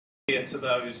to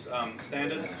those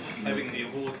standards, having the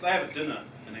awards. They have a dinner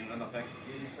in England, I think.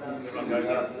 Everyone goes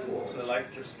up to the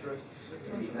Lake District.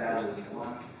 Has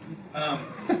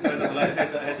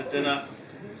a dinner.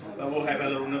 But we'll have our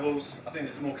little nibbles. I think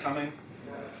there's more coming.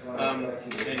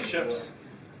 And chips.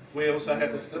 We also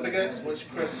have the certificates, which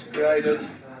Chris created,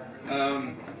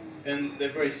 and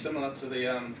they're very similar to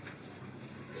the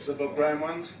Bob Graham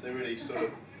ones. They're really sort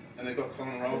of, and they've got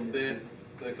Colin Rolfe there,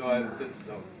 the guy,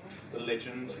 the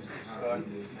legend, he's this guy,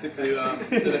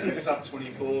 who did it in sub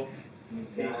 24.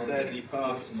 He sadly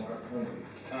passed.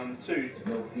 Two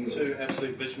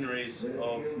absolute visionaries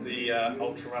of the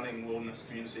ultra running wilderness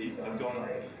community have gone,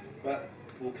 but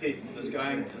we'll keep this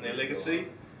going in their legacy.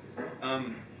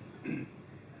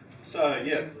 So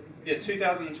yeah,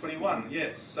 2021.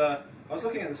 Yes, I was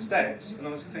looking at the stats and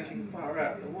I was thinking, far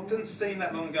out. Well, it didn't seem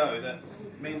that long ago that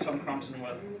me and Tom Crumpton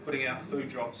were putting out food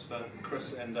drops for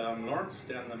Chris and Lawrence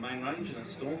down the main range in a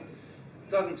storm.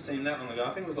 It doesn't seem that long ago.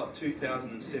 I think it was like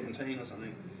 2017 or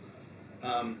something.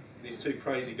 These two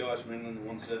crazy guys from England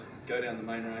wanted to go down the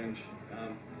main range,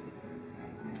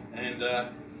 and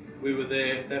we were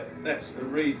there. That's a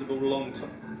reasonably long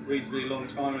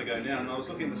time ago now. And I was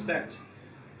looking at the stats.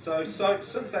 So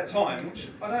since that time, which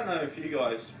I don't know if you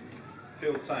guys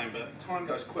feel the same, but time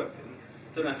goes quick. And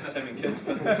I don't know if it's having kids,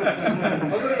 but I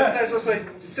was looking at the stats. I'll say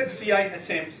 68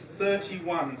 attempts,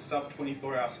 31 sub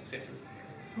 24-hour successes.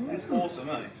 That's awesome,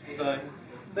 eh? So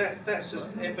that's just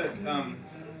epic.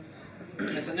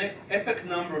 It's an epic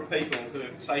number of people who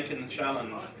have taken the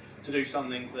challenge to do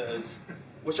something that is,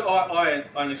 which I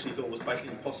initially thought was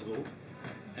basically impossible,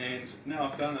 and now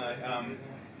I've done a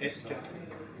SK.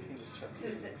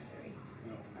 263.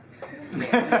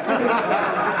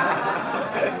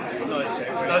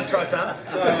 Nice try, Sam.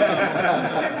 So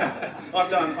I've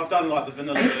done like the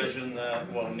vanilla version,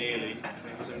 well, nearly.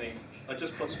 It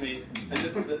just puts me.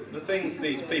 The things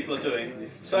these people are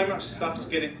doing, so much stuff's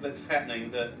that's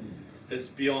happening that is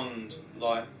beyond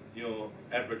like your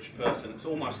average person. It's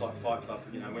almost like Fight Club,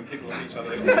 you know, when people look at each other,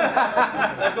 they've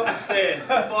got the stare, the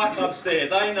Fight Club stare.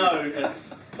 They know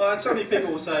it's. Like, so many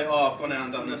people will say, "Oh, I've gone out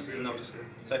and done this," and they'll just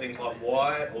say things like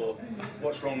 "Why?" or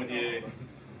 "What's wrong with you?"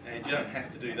 And you don't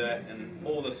have to do that, and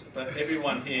all this. But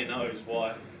everyone here knows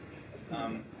why.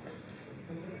 I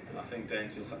think Dan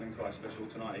said something quite special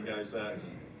tonight. He goes,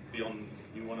 "It's beyond.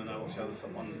 You want to know what's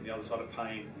on the other side of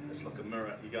pain. It's like a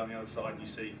mirror. You go on the other side, and you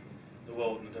see the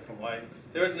world in a different way."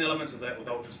 There is an element of that with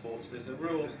ultra sports. There's a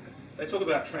real. They talk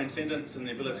about transcendence and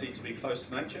the ability to be close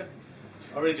to nature.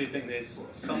 I really do think there's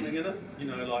something in it. You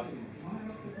know, like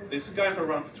there's going for a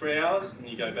run for 3 hours and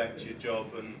you go back to your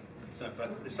job, and so,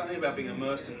 but there's something about being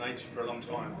immersed in nature for a long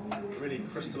time. It really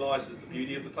crystallises the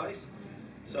beauty of the place.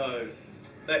 So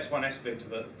that's one aspect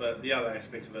of it. But the other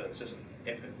aspect of it is just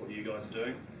epic what you guys are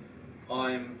doing.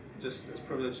 I'm just as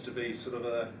privileged to be sort of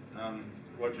a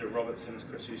Roger Robertson, as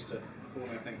Chris used to call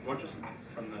me, I think, Rogerson,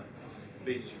 from the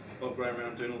beach, Bob Graham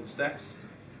around doing all the stacks.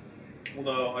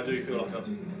 Although I do feel like I've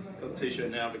got the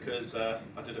t-shirt now because I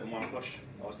did it in one push.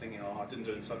 I was thinking, oh, I didn't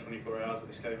do it in sub 24 hours at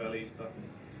the Escape Valleys, but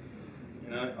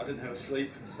you know, I didn't have a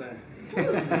sleep. So.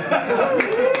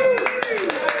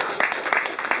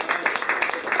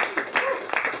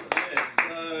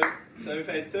 Yeah, so we've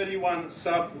had 31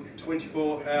 sub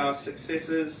 24-hour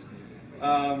successes.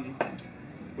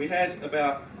 We had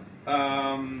about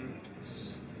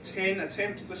 10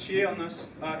 attempts this year on this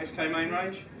SK main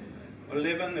range.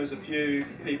 11, there was a few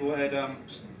people who had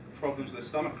problems with their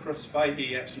stomach. Chris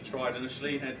Fahey actually tried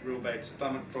initially, had real bad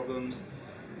stomach problems.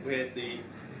 We had the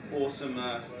awesome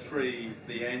three,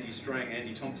 the Andy Strang,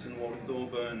 Andy Thompson, Walter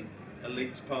Thorburn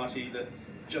elite party that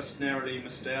just narrowly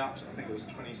missed out. I think it was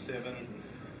 27.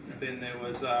 Then there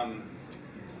was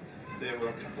there were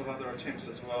a couple of other attempts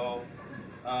as well,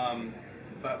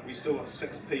 but we still got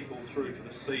 6 people through for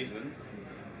the season.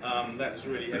 That was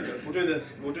really epic. We'll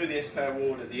do the SK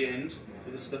Award at the end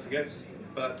with the certificates,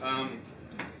 but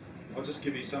I'll just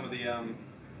give you some of the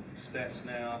stats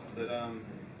now that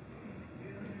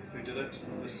who did it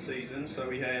this season. So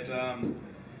we had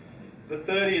the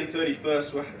 30 and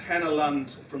 31st were Hannah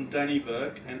Lund from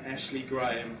Dannyburg and Ashley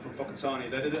Graham from Whakatane.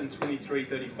 They did it in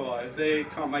 23:35. They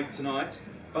can't make it tonight,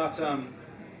 but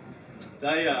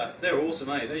they're awesome,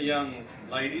 eh? They're young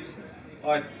ladies.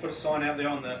 I put a sign out there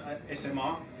on the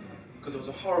SMR because it was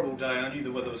a horrible day. I knew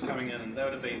the weather was coming in and they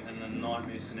would have been in a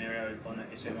nightmare scenario on the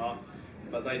SMR.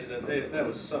 But they did it. That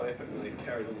was so epic that they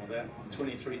carried on with that.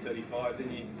 23:35.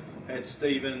 Then you had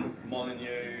Stephen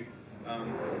Molyneux.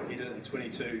 He did it in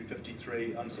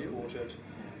 22:53, unsupported.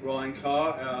 Ryan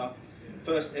Carr, our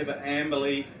first ever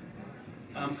Amberley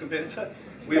competitor.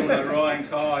 We all know Ryan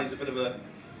Carr. He's a bit of a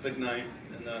big name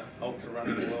in the ultra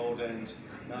running world and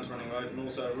mountain running world, and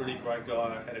also a really great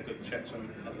guy. I had a good chat to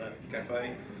him at the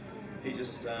cafe. He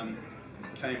just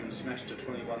came and smashed a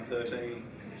 21:13.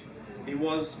 He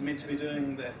was meant to be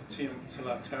doing that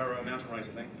Tararua mountain race,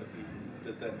 I think, but he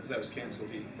did that because that was cancelled.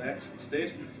 That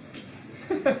instead.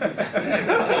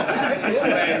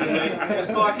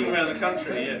 Just biking around the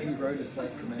country, yeah.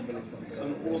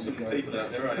 Some awesome people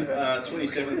out there, right?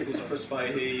 27th was Chris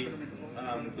Fahey,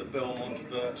 the Belmont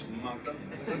Vert monk.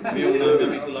 We all know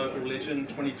him, he's a local legend,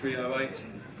 2308.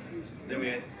 Then we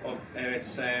had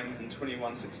Sam in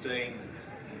 2116.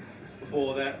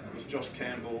 Before that was Josh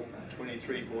Campbell,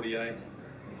 2348.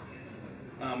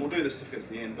 We'll do the certificates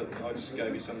at the end, but I just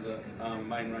gave you some of the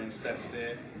main range stats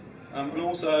there. And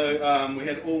also,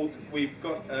 we've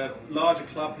got a larger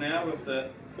club now with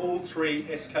all 3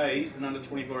 SKs in under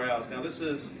 24 hours. Now this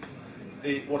is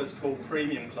what is called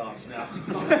premium class. Now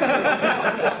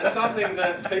it's something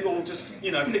that people just,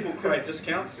 people create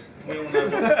discounts. We all know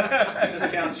what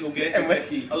discounts you'll get. And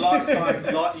whiskey. A lifetime,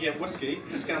 whiskey,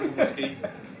 discounts on whiskey.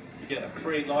 You get a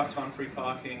lifetime free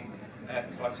parking at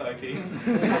Kaitoke.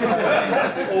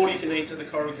 All you can eat at the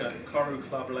Koru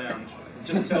Club Lounge.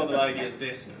 Just tell the lady at the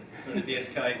desk that the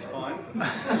SK is fine. Or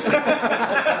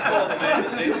the man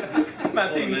at the desk.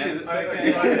 Martini says it's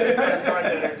okay. I tried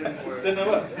that, it didn't work. Didn't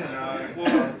work? No.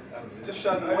 Well, just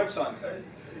show them the website.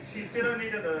 He said I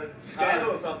needed a scanner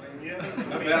or something. Yeah.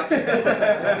 We've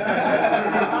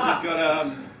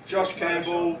got Josh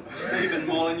Campbell, Stephen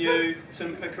Molyneux,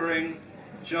 Tim Pickering,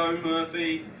 Joe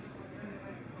Murphy.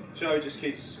 Joe just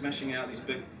keeps smashing out these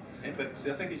big epics.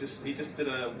 I think he just did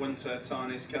a winter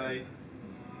Tyne SK.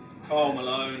 Kyle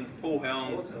Malone, Paul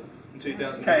Helm in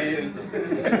 2018.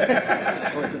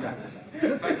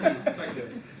 Thank you.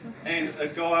 And a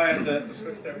guy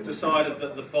that decided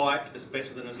that the bike is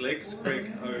better than his legs,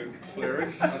 Greg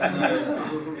O'Cleary. I don't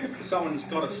know. Someone's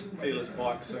got to steal his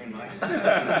bike soon, mate.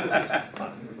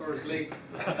 Or his legs.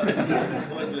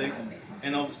 Or his legs.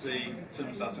 And obviously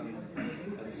Tim Sutton,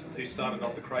 who started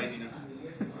off the craziness.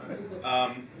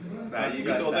 We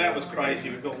thought that was crazy.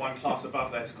 We've got one class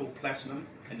above that. It's called Platinum,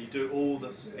 and you do all the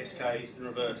SKs in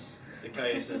reverse, the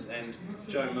KSs. And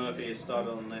Joe Murphy has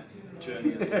started on that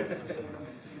journey. So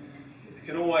you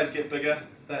can always get bigger.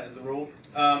 That is the rule.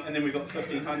 And then we've got the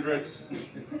 1500s.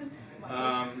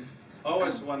 I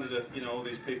always wondered if all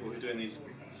these people who are doing these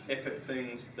epic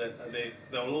things that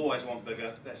they'll always want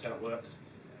bigger. That's how it works.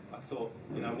 I thought,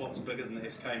 what's bigger than the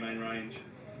SK main range?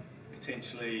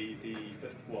 Potentially the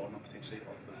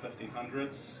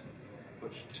 1500s,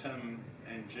 which Tim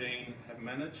and Jean have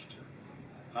managed.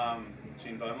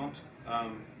 Jean Beaumont.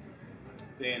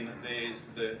 Then there's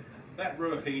that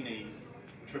Ruahine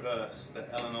Traverse that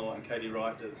Eleanor and Katie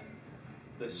Wright did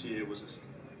this year was just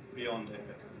beyond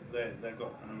epic. They've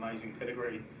got an amazing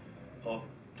pedigree of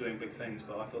doing big things,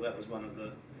 but I thought that was one of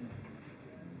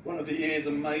the year's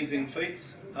amazing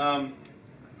feats. So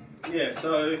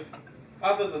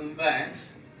other than that,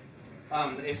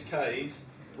 the SKs,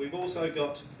 we've also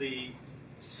got the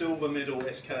silver medal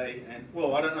SK, and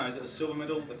I don't know, is it a silver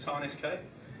medal, the Tyne SK? I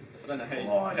don't know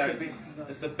how. It's the best.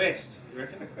 It's the best, you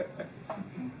reckon?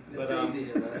 It's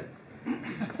easier though.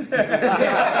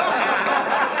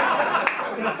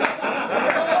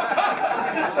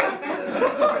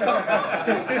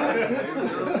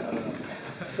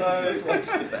 So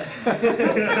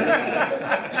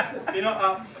you're not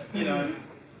up,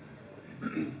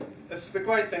 It's the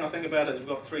great thing I think about it. We've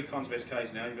got 3 kinds of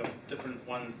SKs now. You've got different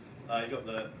ones. You've got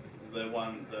the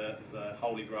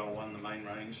Holy Grail one, the main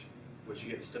range, which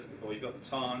you get the certificate for. You've got the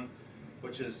Tyne,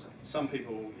 which is some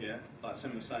people, like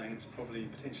Tim was saying, it's probably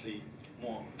potentially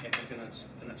more epic in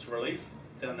its relief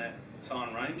down that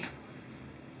Tyne range.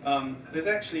 There's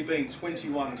actually been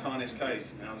 21 Tyne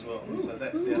SKs now as well, so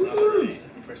that's another really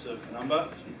impressive number.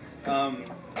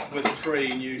 With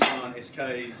 3 new Tyne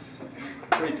SKs,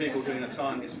 3 people doing a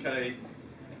Tyne SK.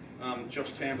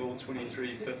 Josh Campbell,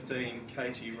 23:15,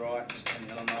 Katie Wright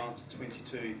and Ellen Lance,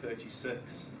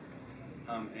 22:36,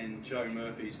 and Joe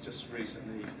Murphy's just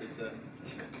recently did the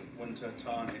winter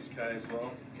Tyne SK as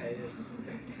well. KS.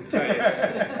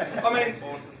 I mean,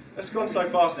 it's gone so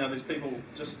fast now. There's people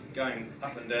just going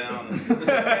up and down. And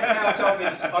now told me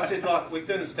this, I said, we're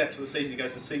doing the stats for the season. He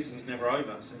goes, the season's never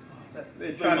over. I said,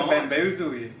 they're trying to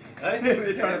bamboozle you.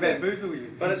 They're trying to bamboozle you.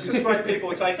 But it's just great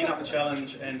people are taking up the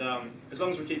challenge, and as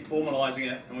long as we keep formalising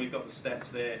it and we've got the stats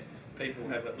there, people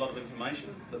have a lot of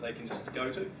information that they can just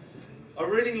go to.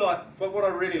 What I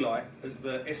really like is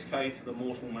the SK for the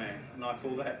mortal man, and I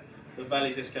call that the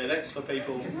Valleys SK. That's for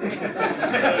people who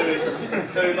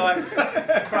like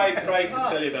Craig can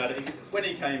tell you about it. When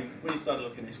he started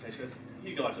looking at SKs, he goes,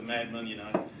 "You guys are madmen, And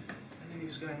then he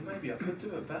was going, maybe I could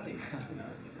do a Valleys,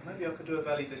 maybe I could do a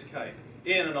Valleys SK.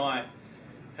 Ian and I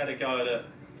had a go at it.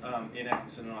 Ian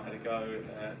Atkinson and I had a go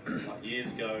like years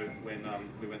ago when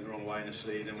we went the wrong way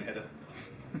initially. Then we had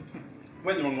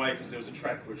went the wrong way because there was a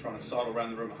track we were trying to sidle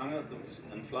around the Rumahanger that was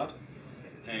in flood,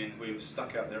 and we were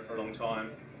stuck out there for a long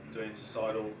time doing to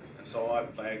sidle. And so I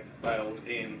bailed.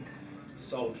 Ian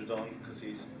soldiered on because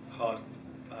he's more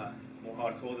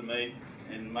hardcore than me,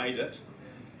 and made it.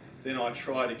 Then I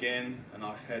tried again, and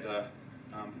I had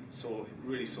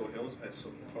really sore hills. I had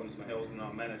some problems with my hills, and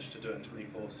I managed to do it in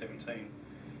 24:17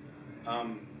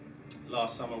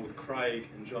 last summer with Craig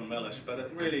and John Mellish. But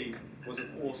it really was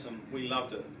awesome. We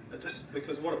loved it. Just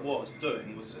because what it was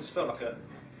doing was just felt like a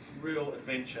real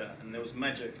adventure, and there was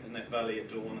magic in that valley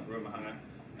at dawn at Rumahanger,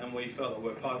 and we felt like we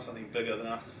were part of something bigger than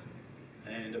us.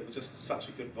 And it was just such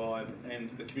a good vibe,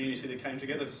 and the community that came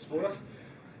together to support us.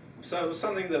 So it was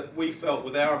something that we felt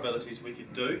with our abilities we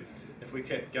could do if we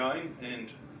kept going, and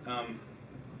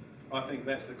I think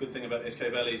that's the good thing about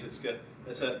SK Valleys. It's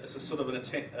a sort of a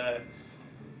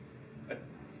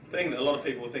thing that a lot of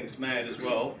people think is mad as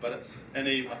well, but I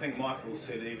think Michael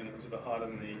said even it was a bit harder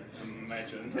than he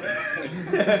imagined.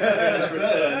 Its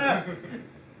return.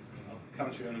 I'll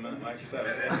come to you in a minute, mate, because that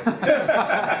was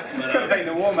epic.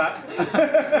 The warm up.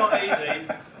 It's not easy.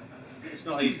 It's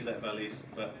not easy, that Valleys,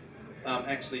 but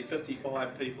actually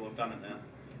 55 people have done it now,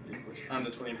 which under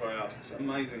 24 hours. It's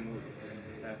amazing.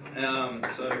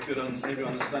 So good on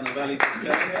everyone that's done the Valleys. So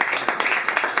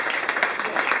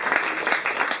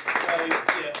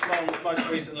yeah, most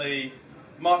recently,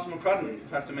 Martin McCrudden,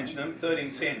 I have to mention him,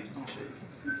 13:10,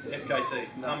 FKT,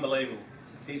 unbelievable.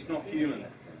 He's not human.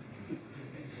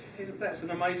 That's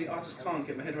an amazing. I just can't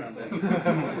get my head around that.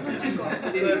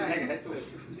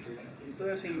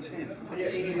 13:10. Yeah,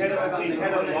 he had a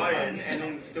lion and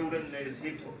then still didn't need his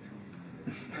head torch.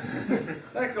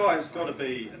 That guy's got to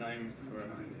be a name for a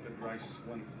big race.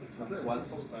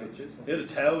 He had a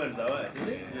tailwind though, eh?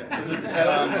 Yeah. Was it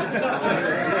tailwind?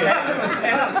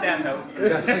 And downhill. You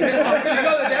got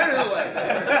the downhill way.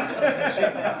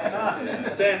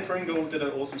 Dan Pringle did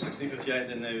an awesome 16:58.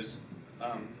 Then there was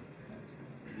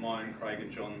mine, Craig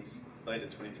and John's. They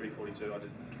did 23:42. I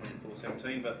did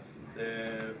 24:17. But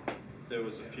there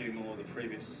was a few more the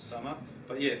previous summer.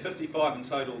 But yeah, 55 in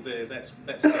total there. That's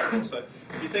cool. So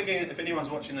if anyone's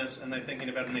watching this and they're thinking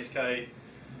about an SK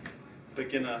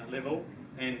beginner level,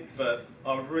 but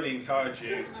I would really encourage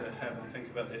you to have a think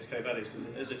about the SK Valleys, because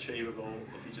it is achievable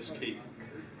if you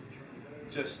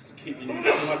just keep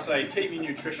your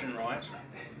nutrition right.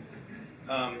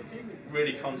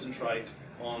 Really concentrate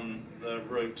on the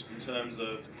route in terms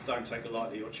of don't take it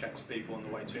lightly or chat to people on the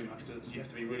way too much, because you have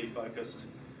to be really focused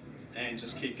and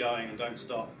just keep going and don't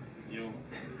stop. You'll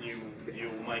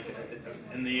make it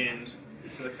in the end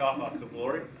to the car park of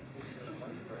glory.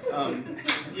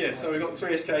 Yeah, so we've got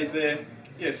 3 SKs there.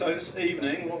 Yeah, so this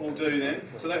evening, what we'll do then,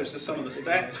 so that was just some of the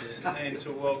stats, and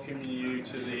to welcome you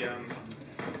to the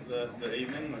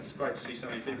evening. It's great to see so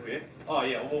many people here. Oh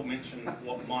yeah, I will mention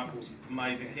what Michael's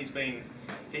amazing. He's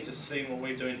just seen what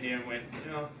we're doing here and went,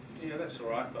 yeah, that's all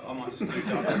right, but I might just do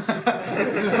doubles.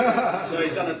 So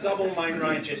he's done a double main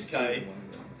range SK,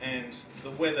 and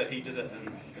the weather he did it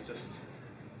in, it's just,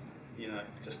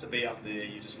 just to be up there,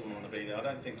 you just wouldn't want to be there. I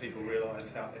don't think people realise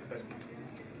how epic.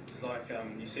 It's like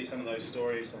you see some of those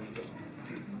stories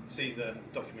see the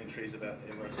documentaries about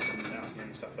Everest and the mountain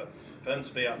and stuff, but for him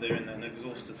to be up there in an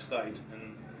exhausted state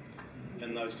and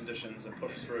in those conditions and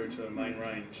push through to a main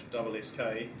range double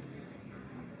SK,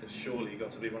 it's surely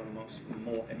got to be one of the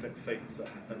more epic feats that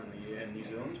happen in the year in New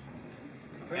Zealand.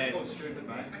 That's not stupid,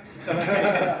 mate. So,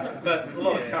 but a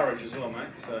lot of courage as well,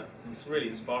 mate. So it's really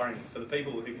inspiring for the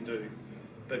people who can do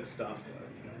big stuff.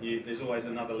 There's always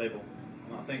another level,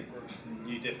 and I think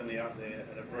you definitely are up there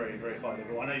at a very, very high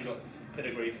level. I know you've got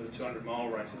pedigree for the 200-mile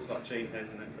races like Gene has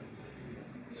in it, but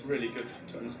it's really good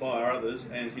to inspire others.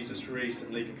 And he's just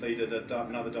recently completed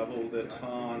another double, the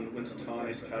Winter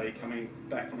Tarn SK, coming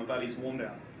from a Valleys warm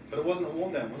down. But it wasn't a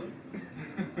warm down, was it?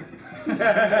 Yeah,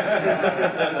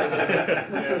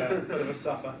 bit of a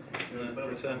suffer.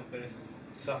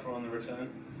 Suffer on the return.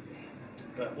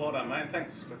 But well done, mate.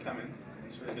 Thanks for coming.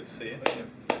 It's really good to see you. Thank you.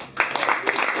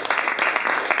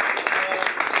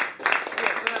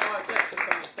 That's just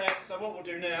some of the stats. So what we'll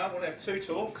do now, we'll have 2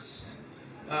 talks.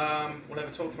 We'll have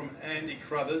a talk from Andy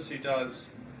Carruthers, who gets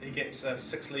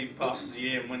 6 leave passes a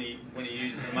year, and when he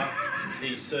uses them up,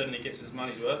 he certainly gets his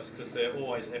money's worth, because they're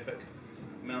always epic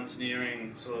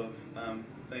mountaineering sort of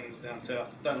things down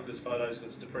south. Don't look at his photos,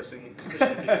 because it's depressing,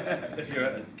 especially if you're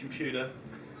at a computer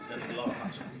in Lower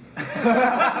Hutt.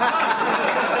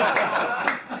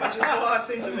 which is what I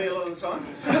seem to be a lot of the time.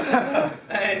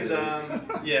 And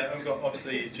yeah, we've got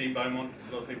obviously Jean Beaumont.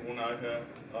 A lot of people will know her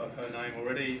name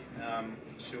already.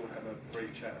 She'll have a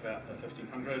brief chat about her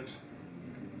 1500.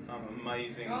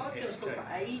 Amazing. I was going to talk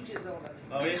for ages on it.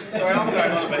 Oh yeah, sorry, I'm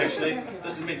going on, but actually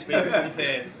this is meant to be the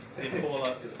compare, the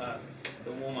Paula,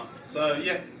 the warm-up. So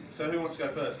yeah, so who wants to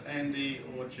go first, Andy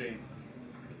or Jean?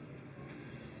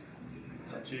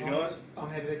 It's up to you guys. I'm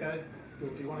happy to go. Do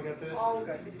you want to go first? I'll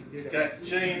go first. You go. Okay,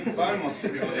 Jean Beaumont,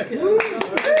 if you want.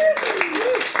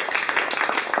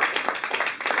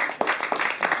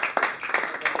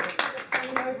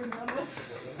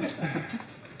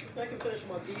 I can finish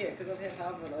my beer because I've had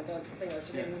half of it. I don't think I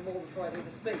should have any more before I do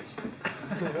the speech.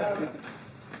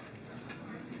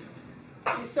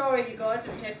 Sorry, you guys, if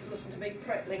you have to listen to me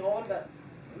prattling on, but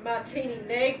Martini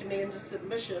nagged me into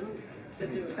submission to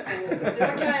do it. He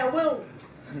said, okay, I will.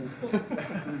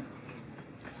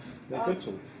 They're good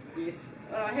tools. Yes.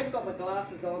 I haven't got my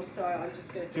glasses on, so I'm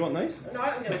just going to... Do you want these? No,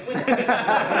 I'm going to win it.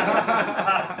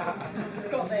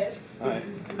 Got that.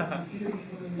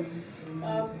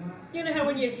 You know how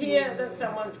when you hear that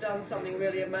someone's done something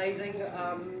really amazing,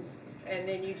 and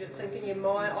then you just think in your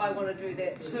mind, I want to do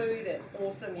that too, that's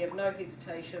awesome, you have no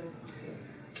hesitation.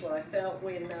 That's what I felt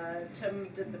when Tim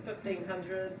did the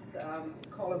 1500s,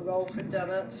 Colin Rolfe had done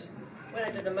it. When I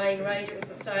did the main range, it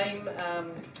was the same.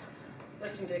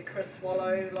 Listening to Chris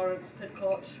Swallow, Lawrence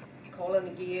Pidcott, Colin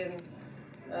again.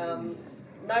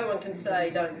 No one can say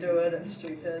don't do it, it's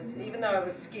stupid. Even though I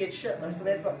was scared shitless, and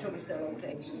that's what took me so long to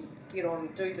actually get on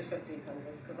and do the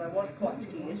 1500s, because I was quite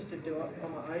scared to do it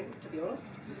on my own, to be honest.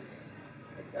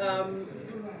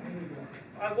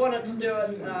 I wanted to do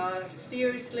it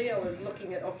seriously. I was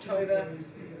looking at October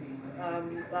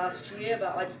last year,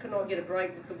 but I just could not get a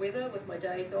break with the weather, with my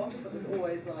days off. It was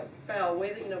always like foul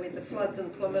weather, you know, we had the floods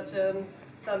in Plymouton,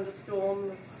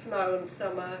 thunderstorms, snow in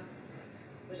summer.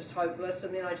 It was just hopeless.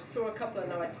 And then I just saw a couple of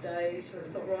nice days and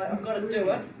I thought, right, I've got to do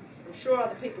it. I'm sure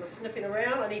other people are sniffing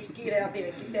around. I need to get out there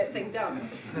and get that thing done.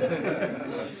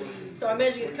 So I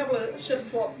managed to get a couple of shift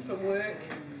swaps from work.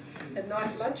 Had a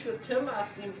nice lunch with Tim,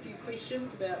 asking him a few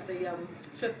questions about the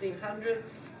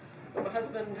 1500s. My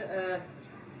husband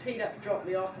teed up to drop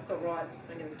me off. I thought, right,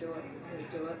 I'm going to do it. I'm going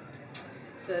to do it.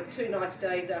 So 2 nice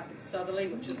days after the southerly,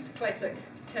 which is classic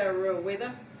Tararua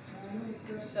weather.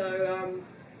 So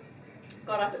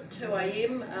got up at 2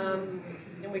 a.m.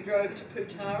 And we drove to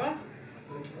Putara.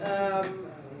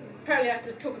 Apparently I have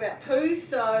to talk about poo,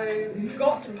 so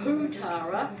got to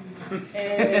Putara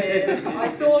and I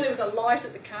saw there was a light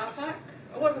at the car park.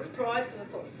 I wasn't surprised because I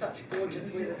thought it was such gorgeous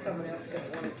weather, someone else is going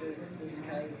to want to do this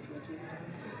cave this weekend.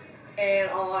 And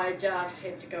I just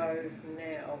had to go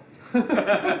now.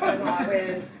 And I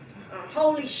went,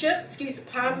 holy shit, excuse the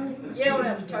pun, yelled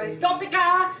out to Tony, stop the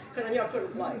car! Because I knew I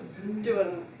couldn't like do it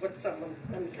with someone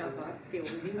in the car park, feel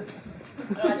really.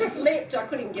 And I just leapt, I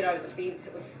couldn't even get over the fence,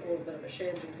 it was all a bit of a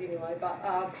shambles anyway, but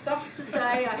suffice to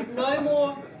say, I had no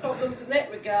more problems in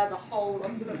that regard the whole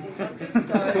of 1500,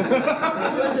 so it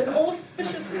was an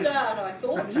auspicious start, I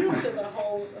thought, to the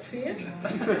whole affair.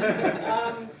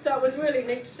 So it was really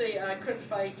neat to see Chris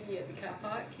Fahey at the car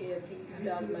park, and he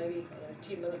started maybe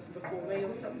 10 minutes before me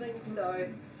or something, so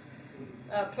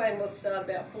plan was to start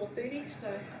about 4:30, so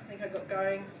I think I got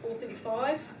going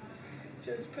 4:35,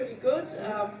 which was pretty good.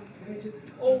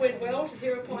 All went well to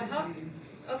Hirapai Hut.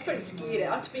 I was pretty scared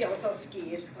out, to be honest, I was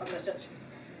scared, I admit it.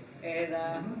 And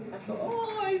I thought,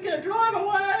 oh, he's going to drive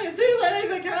away as soon as I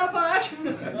leave the car park.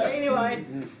 But anyway,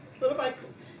 thought if I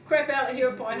crap out at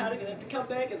Hirapai Hut, I'm going to have to come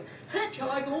back and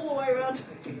hitchhike all the way around.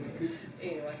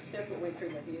 Anyway, that's what went through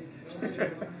my head, which is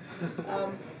true.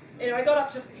 Anyway, I got up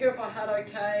to Hirapai Hut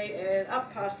okay, and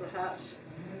up past the hut.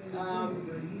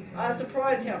 I was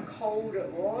surprised how cold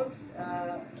it was.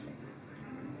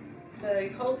 The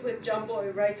Holsworth Jumbo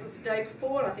race was the day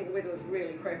before, and I think the weather was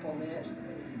really crap on that.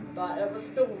 But it was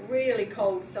still really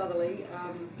cold southerly.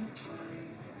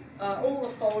 All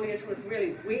the foliage was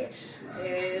really wet,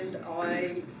 and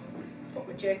I put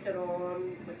my jacket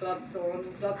on, my gloves on.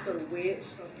 The gloves got wet.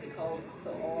 I was pretty cold. I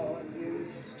thought, oh, you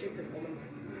stupid woman.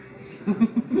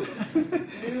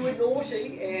 You were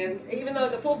naughty, and even though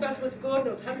the forecast was good and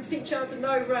it was 100% chance of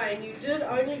no rain, you did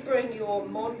only bring your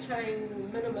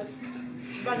Montane Minimus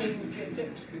running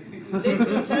jacket. Left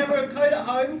your Tararua coat at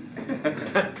home.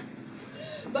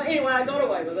 But anyway, I got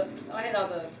away with it. I had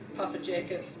other puffer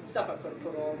jackets and stuff I could have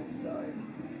put on, so.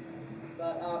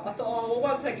 But I thought, oh, well,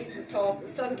 once I get to the top,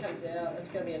 the sun comes out, it's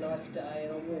going to be a nice day,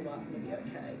 and I'll warm up and it'll be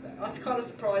okay. But I was kind of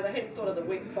surprised. I hadn't thought of the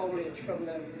wet foliage from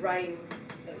the rain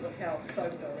and how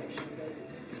soaked I'll actually be.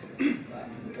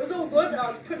 It was all good. I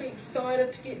was pretty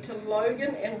excited to get to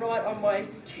Logan and write on my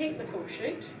technical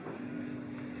sheet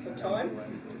the time.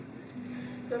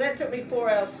 So that took me 4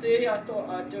 hours 30. I thought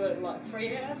I'd do it in like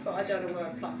 3 hours, but I don't know where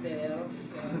I plucked that out of.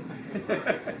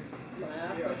 My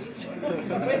ass, I guess.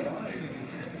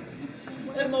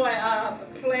 In my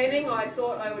planning, I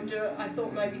thought I would do it, I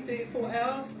thought maybe 34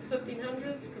 hours for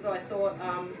 1500s, because I thought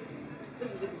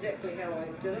this is exactly how I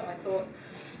did it. I thought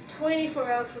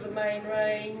 24 hours for the main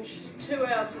range, 2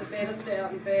 hours for the banister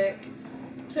out and back,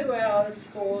 2 hours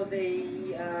for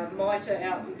the mitre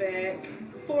out and back,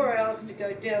 4 hours to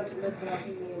go down to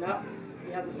mid-Rocky and up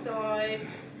the other side,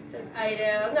 just 8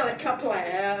 hours, another couple of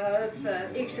hours for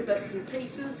extra bits and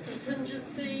pieces,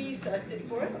 contingency, so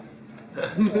 34 hours.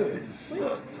 Sweet.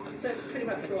 That's pretty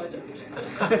much what I did.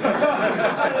 I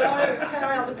don't know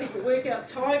how other people work out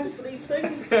times for these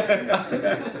things.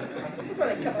 It's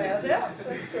only a couple of hours out, so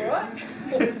that's alright.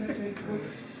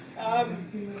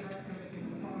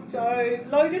 So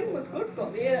Logan was good,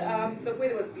 got there. The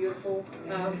weather was beautiful.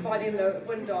 By then the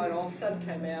wind died off, sun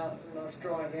came out, and I was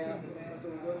drying out, and it was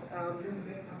all good.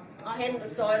 I hadn't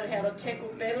decided how to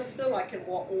tackle banister, like in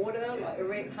what order, like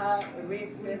erect, heart,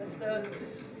 erect, banister.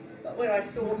 But when I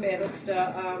saw banister,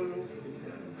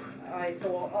 I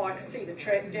thought, oh, I could see the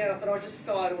track down. I thought I'll just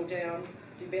sidle down,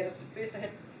 do banister first. I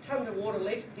had tons of water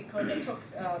left because I took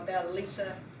about a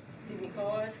litre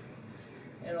 75,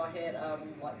 and I had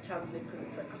like tons left because it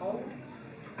was so cold.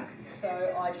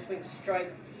 So I just went straight,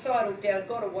 sidled down,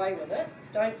 got away with it.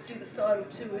 Don't do the sidle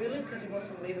too early because there was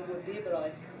some leatherwood there, but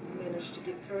I managed to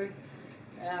get through.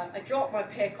 I dropped my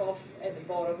pack off at the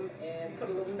bottom and put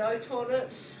a little note on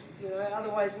it. You know,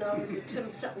 otherwise known as the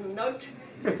Tim Sutton note.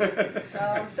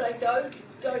 Saying, don't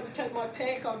take my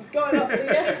pack, I'm going up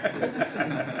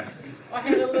there. I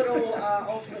had a little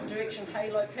alternate direction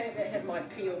halo pack that had my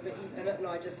pee or bit in it, and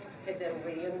I just had that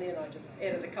already in there, and I just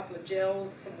added a couple of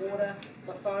gels, some water,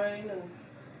 my phone, and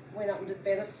went up and did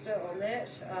banister on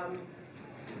that.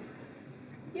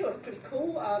 Yeah, it was pretty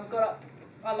cool. Got up,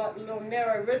 I like the little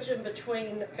narrow ridge in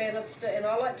between banister, and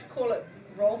I like to call it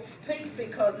Rolfe Peak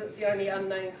because it's the only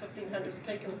unnamed 1500s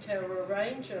peak in the Tararua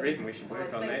range. I reckon we should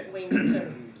work on that. I think we need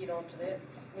to get onto that.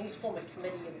 We need to form a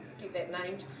committee and get that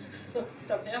named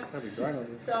somehow. That'd be great.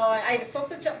 So I ate a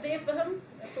sausage up there for him.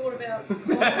 I thought about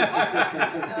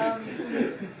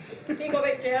then got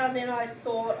back down, then I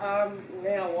thought,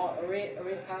 now what,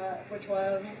 which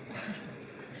one?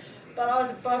 But I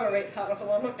was above a red hut. I thought,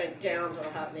 well, I'm not going down to the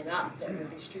hut and then up. That would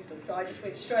be stupid. So I just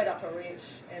went straight up a red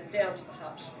and down to the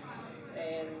hut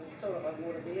and filled up my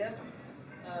water there.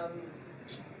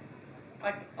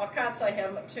 I can't say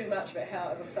too much about how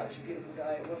it was such a beautiful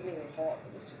day. It wasn't even hot.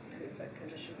 It was just perfect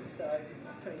conditions. So I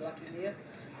was pretty lucky there.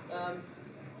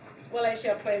 Well,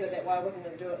 actually, I planned it that way. I wasn't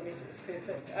going to do it unless it was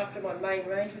perfect. After my main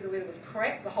range, where the weather was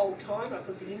crap the whole time, I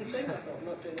couldn't see anything. I thought, I'm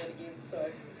not doing that again. So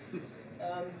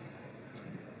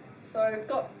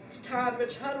got to Tarn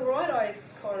Ridge Hut all right. I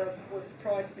kind of was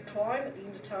surprised at the climb at the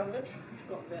end of Tarn Ridge.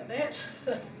 Forgot about that.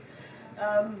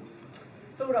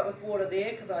 Filled up with water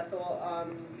there because I thought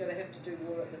I'm going to have to do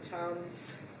water at the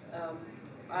Tarns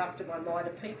after my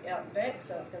mitre peak out and back,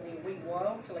 so it's going to be a wee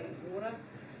while till I get water.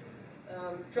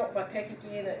 Dropped my pack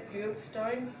again at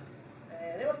Girdlestone,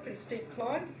 and that was a pretty steep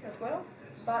climb as well.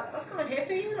 But I was kind of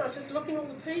happy, and I was just looking at all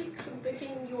the peaks and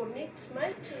thinking, you're next,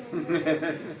 mate, and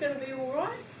it's going to be all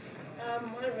right. I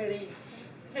don't really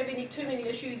have too many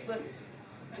issues with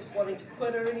just wanting to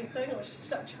quit or anything. It was just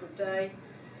such a good day.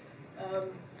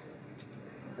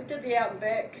 We did the out and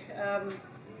back. I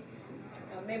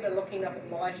remember looking up at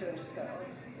mitre and just going, oh,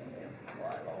 that's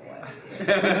quite a long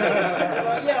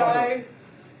way. Yeah,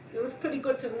 it was pretty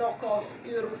good to knock off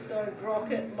Girdlestone,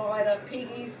 Grocket, mitre,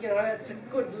 Peggy's. You know, it's a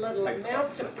good little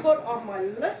amount to put on my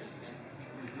list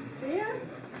there.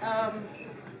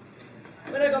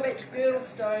 When I got back to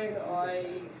Girdlestone,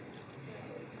 I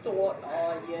thought,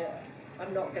 oh yeah,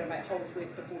 I'm not going to make holes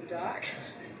work before dark,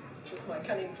 which was my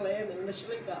cunning plan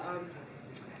initially, but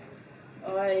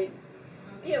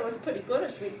it was pretty good. I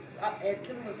just went up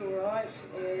Adkin, was alright,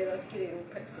 and I was getting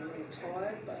perhaps a little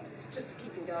tired, but it's just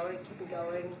keeping going.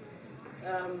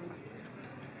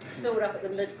 Filled up at the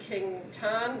Mid-King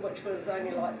Tarn, which was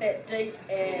only like that deep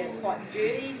and quite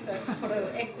dirty, so I just put an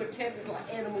aqua tap, there's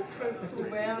like animal prints all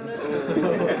around it.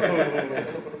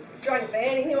 Drank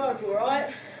bad anyway, I was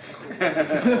alright.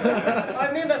 I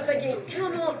remember thinking,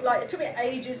 come on, like it took me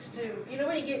ages to, you know,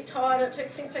 when you get tired,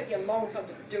 it seems to take you a long time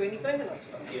to do anything, and I just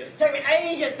thought, it's taking me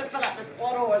ages to fill up this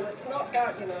bottle, and it's not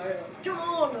going, you know, come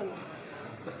on, and I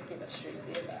get a bit stressed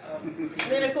there, but,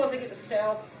 and then of course I get to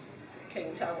South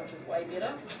King Town, which is way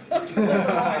better. I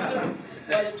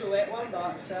waited till that one,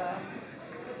 but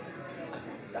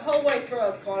the whole way through I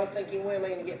was kind of thinking, where am I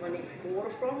going to get my next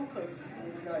water from? Because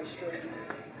there's no streams,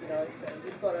 you know, so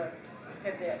you've got to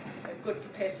have that a good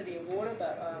capacity of water.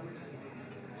 But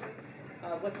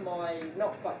with my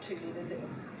not quite 2 litres, it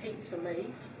was heaps for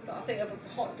me. But I think if it's a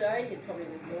hot day, you'd probably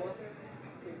need more.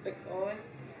 It's a big eye.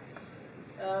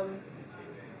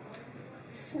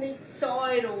 Sneak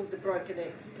side all the broken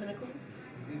axe pinnacles.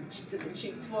 Did the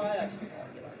cheats way. I just thought,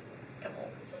 you know, come on,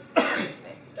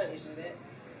 don't need to do that.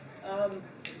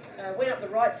 Went up the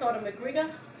right side of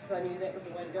McGregor, because I knew that was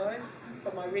the way to go.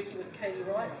 From my recce with Katie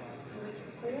Wright a few weeks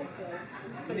before,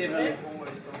 so never.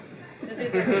 This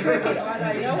is a tricky, I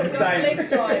know, you don't want to go on the left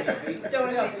side. You don't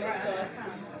want to go on the left side.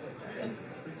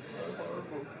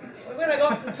 When I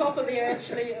got to the top of there,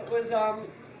 actually, it was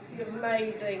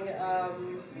amazing,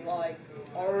 like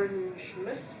orange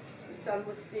mist. The sun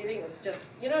was setting. It was just,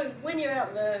 you know, when you're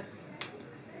out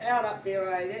up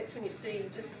there, that's when you see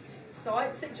just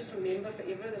sights that you just remember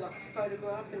forever. They're like a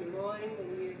photograph in your mind,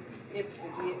 and you never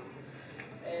forget.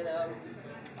 And I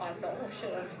thought, oh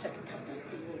shit, I have to take a compass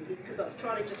because I was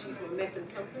trying to just use my map and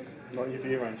compass. Not your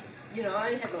view range. You know, I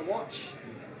didn't have my watch.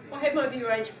 I had my view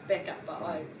range for backup, but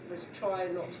I was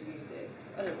trying not to use that.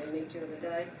 I didn't really need to during the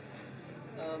day.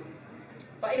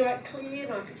 But anyway, it cleared,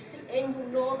 and I could see Angle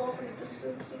Knob off in the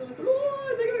distance, and I thought, oh, I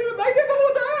think I'm going to make it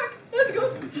before dark. That's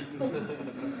good.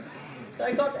 So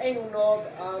I got to Angle Knob,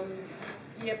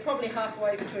 yeah, probably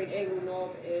halfway between Angle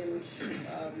Knob and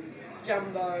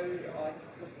Jumbo. I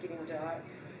was getting dark.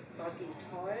 I was getting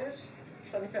tired.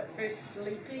 Suddenly felt very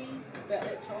sleepy about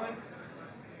that time.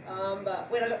 But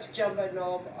when I got to Jumbo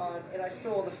Knob and I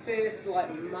saw the first like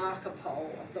marker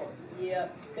pole, I thought, yeah,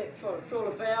 that's what it's all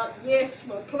about. Yes,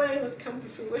 my plan has come to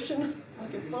fruition. I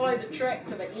can follow the track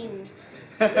to the end,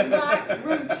 the marked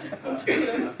route.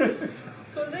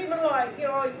 Because even like, you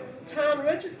know, Tarn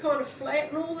Ridge is kind of flat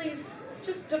and all these,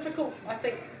 just difficult, I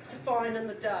think, to find in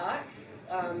the dark.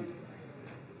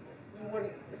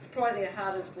 It's surprising how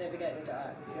hard it is to navigate in the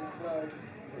dark. There's no,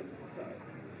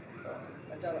 so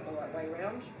I've done it the right way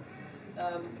round.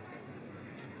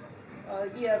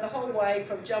 Yeah, the whole way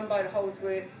from Jumbo to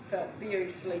Holsworth felt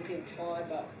very sleepy and tired,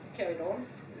 but carried on.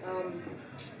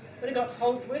 When I got to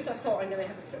Holsworth, I thought I'm going to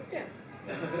have a sit down.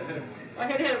 I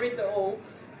hadn't had a rest at all,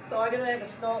 so I'm going to have a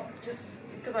stop just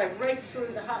because I raced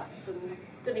through the huts and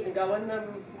didn't even go in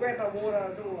them, grabbed my water, I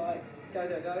was all like, go,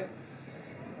 go, go.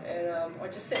 And I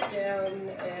just sat down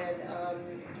and,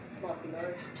 might be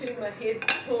nice, turned my head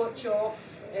torch off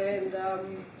and,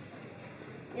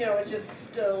 you know, it was just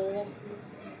still.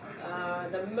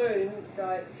 The moon,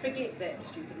 though, forget that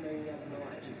stupid moon the other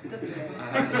night. This moon.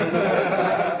 It was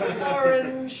like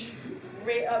orange,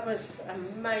 red, it was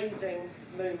amazing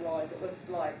moonrise. It was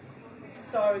like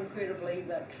so incredibly,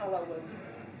 the colour was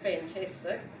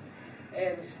fantastic.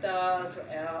 And the stars were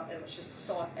out, and it was just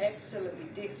absolutely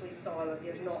deathly silent.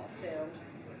 There's not a sound,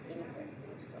 anything.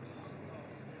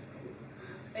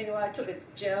 Anyway, I took a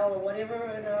gel or whatever,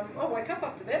 and I woke up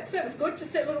after that. So that was good.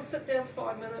 Just that little sit down for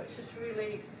 5 minutes, just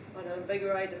really, I know,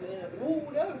 invigorated me. And oh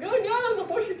no, I'm going down the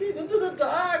bush again, into the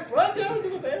dark, right down into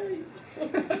the valley.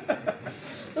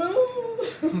 Oh.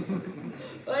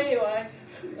 But anyway,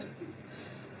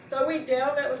 so I went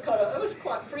down. That was kind of, it was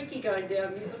quite freaky going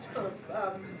down there. It was kind of,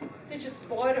 there's just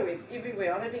spider webs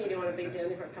everywhere. I don't think anyone had been down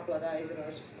there for a couple of days, and I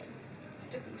was just like,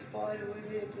 sticky spider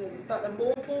webs. But the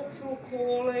moorporks were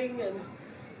calling, and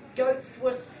goats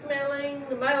were smelling,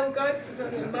 the male goats, as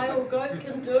only a male goat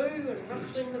can do, and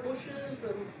rustling the bushes.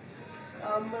 And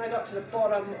when I got to the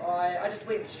bottom, I just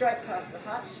went straight past the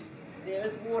hut. There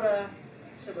is water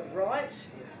to the right,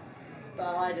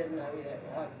 but I didn't know where that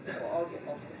was. I thought I'll get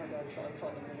lost if I go and try and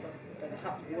find the water, the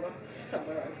hut water,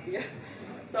 somewhere over here.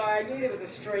 So I knew there was a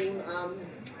stream.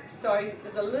 So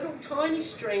there's a little tiny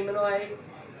stream, and I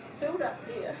filled up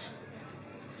there,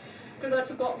 because I'd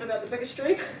forgotten about the bigger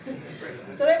stream.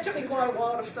 So that took me quite a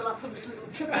while to fill up this little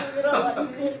trickle, you know, like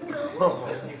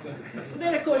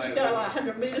then of course you go like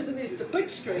 100 metres and there's the big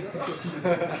stream.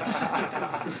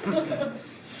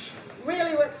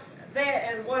 Really what's that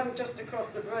and one just across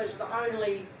the bridge, the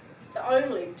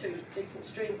only two decent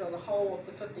streams on the whole of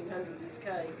the 1500 East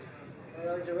Cay. And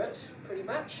those are it, pretty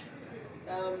much.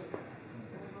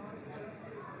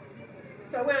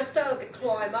 So when I started to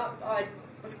climb up, I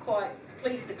was quite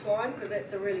pleased to climb because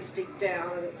that's a really steep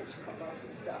down and it's actually quite nice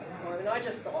to start climbing. I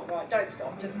just thought, right, don't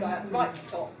stop, just go right to the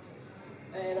top.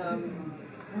 And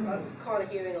I was kind of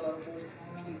hearing a lot of few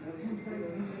voices.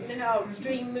 And you know how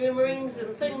stream murmurings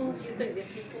and things, you think they're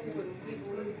people and hear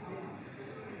voices.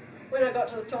 When I got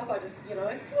to the top, I just, you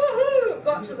know, woohoo,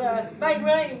 got to the main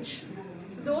range.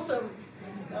 This is awesome.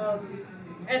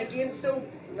 And again, still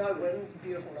no wind,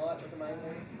 beautiful night, it was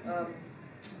amazing.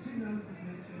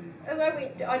 as I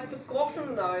went, I'd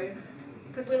forgotten though,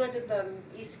 because when I did the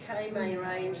SK main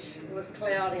range, it was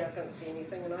cloudy, I couldn't see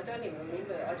anything, and I don't even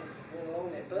remember, I just went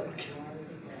along that bit.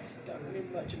 Don't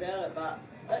remember much about it, but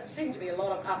it seemed to be a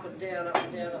lot of up and down, up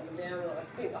and down, up and down, and I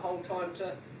spent the whole time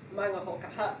to Mangahoka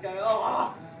Hut going,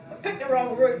 oh, I picked the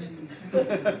wrong route.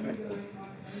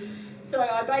 So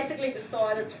I basically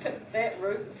decided to pick that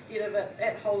route instead of it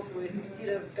at Holsworth, instead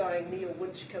of going near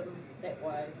Winchcombe that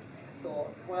way. I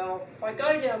thought, well, if I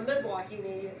go down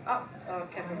Mid-Waihine, up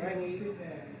Kaparangi,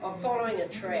 I'm following a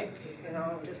track, and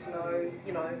I'll just know,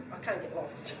 you know, I can't get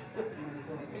lost.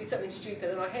 Do something stupid.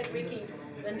 And I had recce'd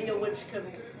the Near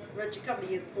Winchcombe Ridge a couple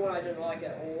of years before, and I didn't like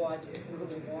it, or I just was a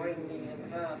bit windy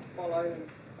and hard to follow. And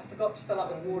I forgot to fill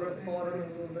up with water at the bottom.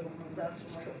 It was a little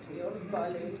disastrous trip, to be honest, but I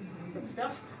learned some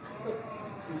stuff.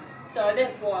 So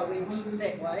that's why I went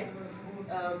that way.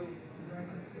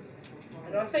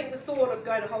 And I think the thought of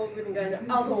going to Holsworth and going the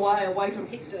other way away from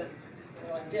Hector,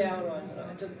 like down, I don't know,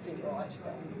 it didn't seem right,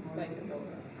 but maybe it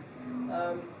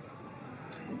was.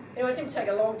 Anyway, it seemed to take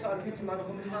a long time to get to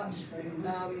Mangahoka Hut.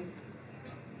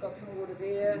 Got some water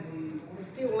there. The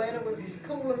steel ladder was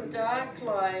cool in the dark,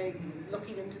 like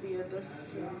looking into the abyss.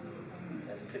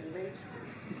 That's pretty neat.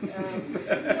 I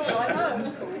was like, oh, it's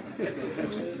cool. Took some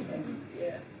pictures, but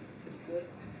yeah, it's pretty good.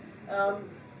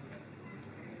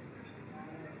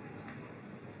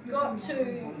 Got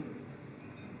to,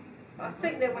 I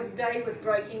think that was day was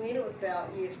breaking in, it was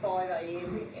about 5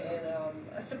 AM, and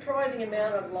a surprising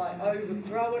amount of like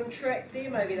overgrown track there.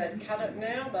 Maybe they've cut it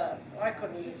now, but I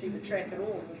couldn't even see the track at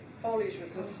all. The foliage was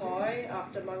this high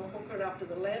after Mangahoka and after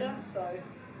the ladder, so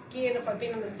again, if I'd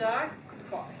been in the dark, it would be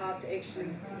quite hard to actually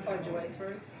find your way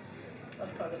through. I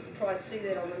was kind of surprised to see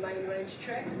that on the main range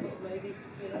track. I thought maybe,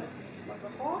 you know, it's like a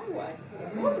highway.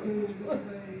 It wasn't.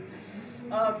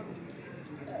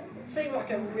 It seemed like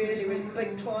a really, really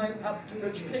big climb up to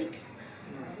Bridge Peak.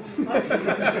 I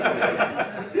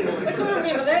couldn't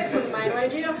remember that from the main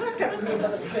range. I can't remember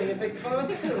this being a big climb. I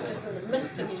think it was just in the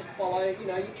mist and you just follow, you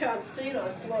know, you can't see it. I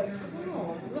was like,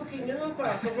 oh, I'm looking up.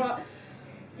 I thought, right,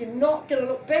 you're not going to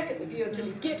look back at the view until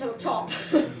you get to the top.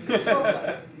 So I was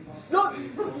like, no,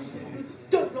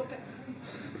 don't look back.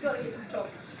 You've got to get to the top.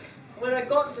 When I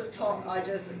got to the top, I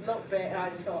just looked back and I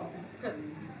just thought, just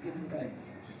give it back.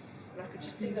 I could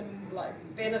just see them like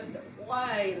banister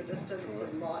way in the distance,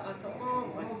 and like I thought,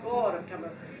 oh my god, I've come.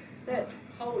 That's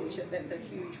holy shit. That's a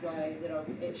huge way that I've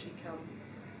actually come.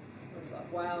 I was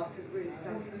like, wow, it's really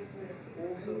sunk.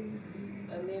 That's awesome.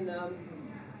 And then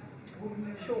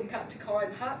shortcut to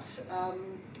Kaitoke Hut.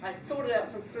 I sorted out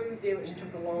some food there, which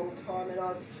took a long time, and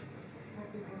I was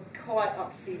quite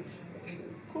upset.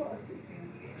 Actually, quite upset.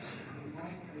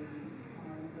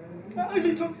 I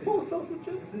only took 4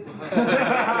 sausages.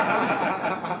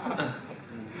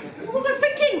 What was I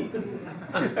thinking?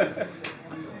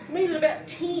 Needed about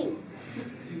 10.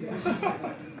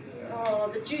 Oh,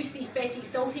 the juicy, fatty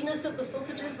saltiness of the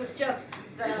sausages was just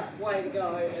the way to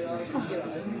go. And I was, you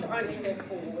know, to only have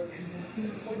 4 was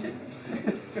disappointed.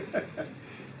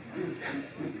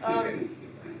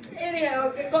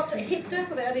 Anyhow, I got to Hector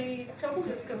without any trouble,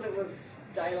 just because it was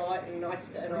daylight and nice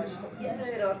day, and I just thought, yeah,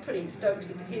 and I was pretty stoked to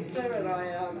get to Hector, and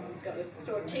I got a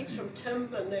text from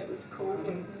Tim, and that was cool,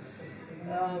 and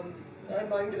I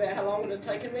moaned about how long it had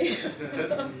taken me.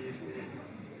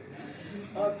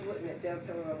 I've written that down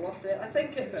somewhere, I've lost that. I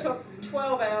think it took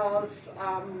 12 hours,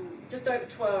 just over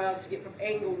 12 hours to get from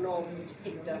Angle Knob to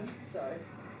Hector, so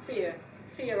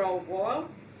fair old while.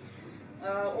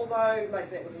 Although most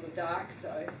of that was in the dark, so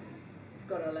I've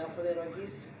got to allow for that, I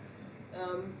guess.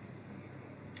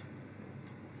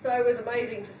 So it was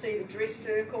amazing to see the dress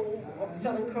circle of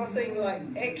Southern Crossing, like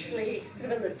actually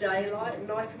sort of in the daylight and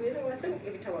nice weather. I think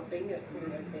every time I've been here, it's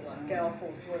always been like gale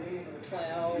force wind or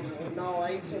cloud or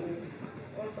night, and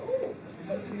I thought, oh,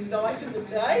 this looks nice in the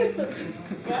day.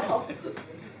 Wow.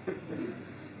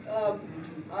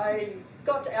 I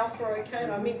got to Alpha okay,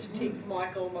 and I meant to text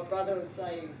Michael, my brother, and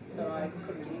say that I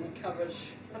couldn't get any coverage.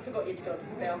 I forgot you had to go to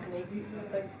the balcony,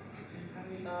 I think.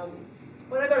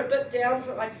 When I got a bit down,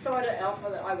 I decided at Alpha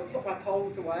that I would put my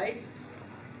poles away.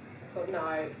 I thought,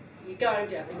 no, you're going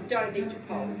down there, you don't need your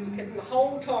poles. The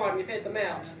whole time you've had them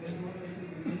out.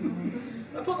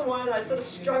 I put them away and I sort of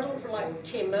struggled for like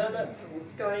 10 minutes. I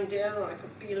was going down and I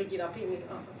could barely get up in.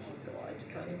 Oh God, I just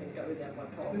can't even go without my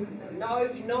poles. No,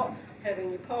 you're not having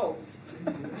your poles.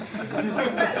 So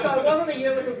it wasn't a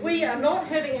you, it was a we are not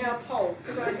having our poles,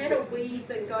 because I had a we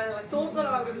thing going. I thought that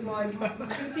I was like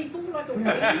 2 people, like a we.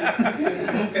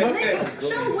 And then,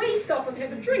 shall we stop and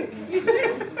have a drink? Yes,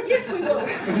 we will.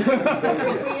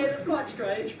 It's weird, it's quite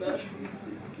strange, but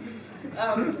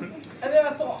And then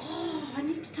I thought, oh, I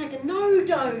need to take a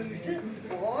no-dose. That's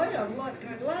why I'm like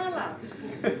going la-la.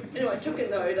 Anyway, I took a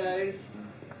no-dose.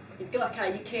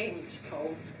 Okay, you can use your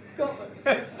poles. Got it.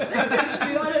 That's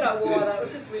actually, I don't know why, that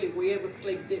was just really weird with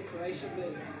sleep deprivation.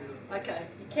 But, okay,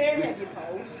 you can have your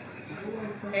poles.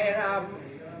 And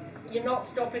you're not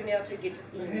stopping now till you get to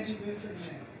the end.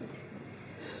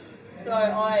 So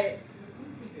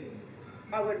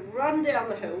I would run down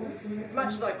the hills as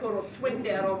much as I could, or swing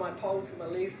down on my poles with my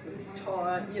legs were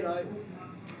tired, you know,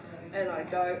 and I'd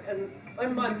go, and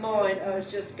in my mind I was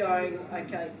just going,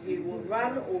 okay, you will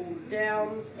run all the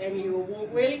downs and you will walk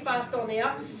really fast on the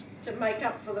ups to make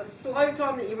up for the slow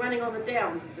time that you're running on the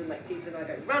downs. It didn't make sense, and I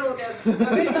go, run all the downs, go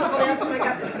really fast on the ups to make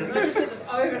up, and I just did this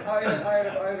over and over and over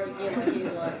and over again in my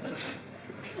head, like.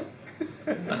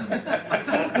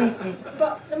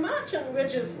 But the marching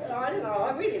ridges, I don't know,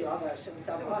 I really love it and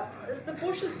stuff. The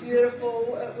bush is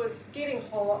beautiful, it was getting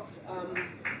hot, and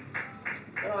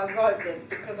I wrote this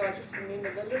because I just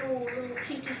remember the little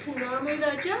titi punamu,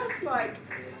 they're just like,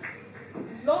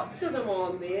 lots of them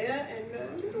on there, and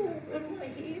a little in my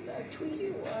head, they're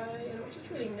tweeting away, and it was just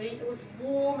really neat. It was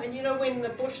warm, and you know when the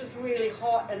bush is really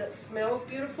hot and it smells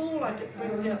beautiful, like it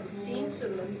brings out the scent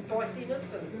and the spiciness,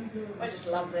 and I just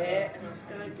love that. And I was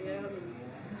going down,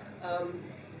 and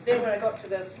then when I got to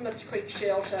the Smiths Creek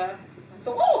shelter, I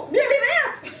thought, oh, nearly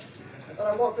there! But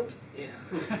I wasn't. Yeah.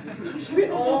 Just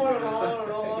went on and on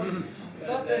and on.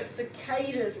 But the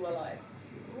cicadas were like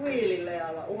really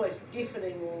loud, like almost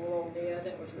deafening all along there.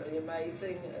 That was really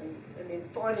amazing. And then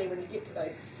finally, when you get to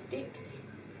those steps,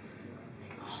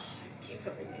 oh,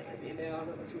 definitely nearly there now, and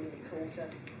it was really cool to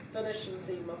finish and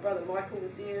see. My brother Michael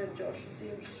was there and Josh was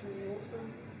there, which was really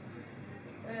awesome.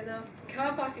 And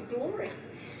car park at Glory.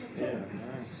 Yeah,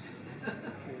 nice.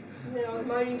 And then I was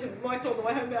moaning to Michael on the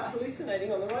way home about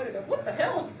hallucinating on the road. I go, what the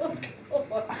hell? What's going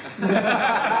on?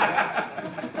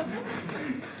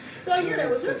 So yeah, that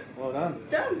was it. Well done.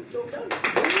 Done. Job done.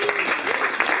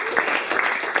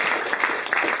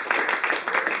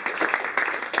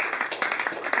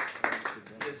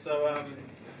 So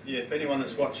if anyone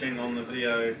that's watching on the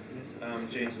video,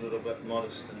 Jean's a little bit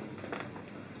modest in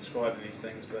describing these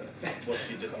things, but what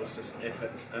she did was just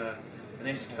epic.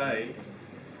 An SK,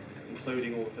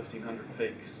 including all the 1,500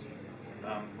 peaks,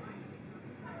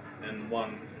 in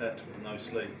one hit with no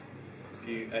sleep. If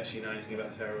you actually know anything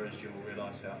about Tararua, you'll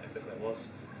realise how epic that was.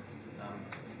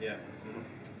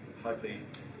 Hopefully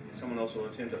someone else will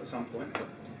attempt it at some point, but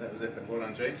that was epic. Well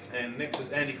done, G. And next is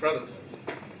Andy Crothers.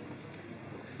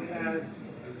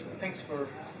 Thanks for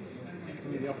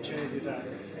giving me the opportunity to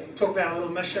talk about a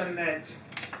little mission that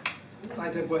I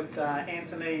did with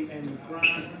Anthony and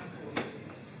Grant.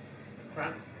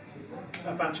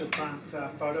 A bunch of Grant's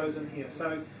photos in here.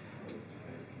 So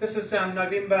this is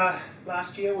November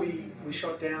last year. We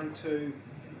shot down to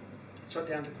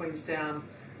Queenstown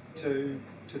to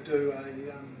do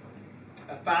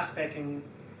a fast packing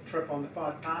trip on the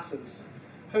 5 passes.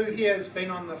 Who here has been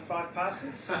on the 5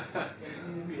 passes? Yeah.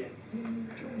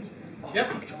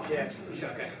 Yep. Yeah.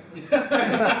 Okay.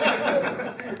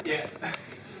 Yeah.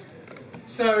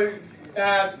 So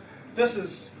this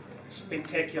is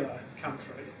spectacular country.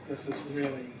 This is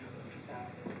really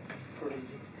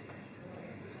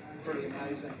pretty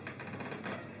amazing.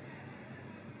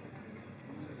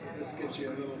 This gives you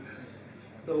a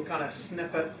little kind of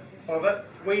snippet of it.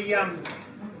 We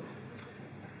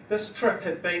this trip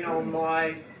had been on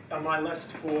my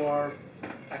list for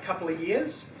a couple of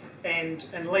years, and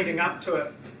leading up to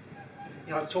it,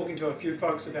 I was talking to a few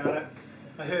folks about it.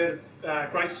 I heard a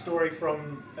great story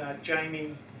from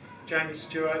Jamie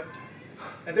Stewart.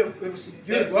 And it was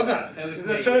you, wasn't it? It was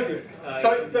the two of you.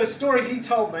 So the story he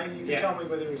told me, you can tell me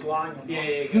whether he was lying or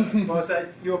not, was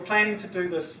that you were planning to do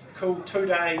this cool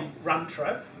 2-day run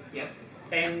trip. Yep.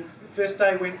 And the first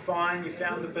day went fine, you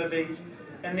found the bivvy,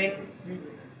 and then you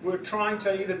were trying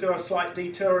to either do a slight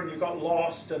detour and you got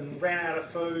lost and ran out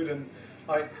of food and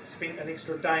spent an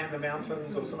extra day in the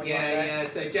mountains or something like that. Yeah,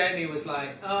 so Jamie was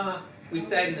like, we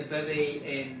stayed in the bivvy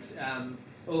and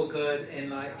all good,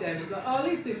 and Jamie's like,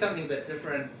 let's do something a bit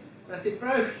different. And I said,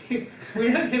 bro, we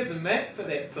don't have the map for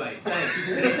that place.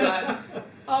 And he's like,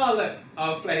 look, I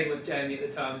was flatting with Jamie at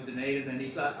the time in Dunedin, and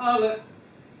he's like, look,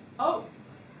 I'll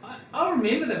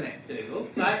remember the map, Dougal.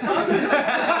 I've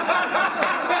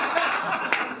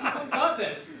got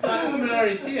this. I'm an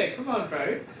orienteer. Come on,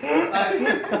 bro.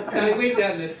 So we went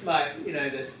down this,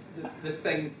 this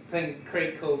thing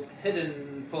creek called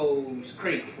Hidden Falls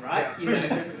Creek, right?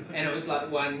 And it was like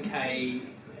 1K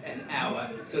an hour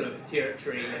sort of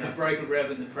territory, and I broke a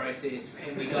rib in the process,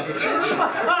 and we got to the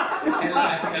and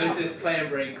like it was just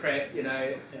clambering crap, you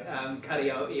know,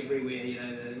 cutting out everywhere, you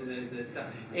know, the stuff.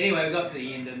 Anyway, we got to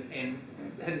the end, and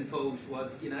Hidden Falls was,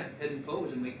 you know, Hidden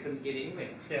Falls, and we couldn't get anywhere.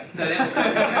 Yeah. So that was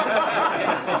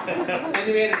and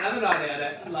then we had another night out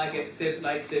at like at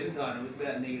late Serpentine. It was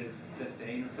about -15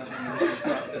 or something. And we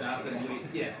frosted up, and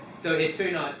so we had 2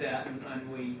 nights out, and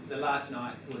the last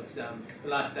night was the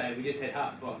last day. We just had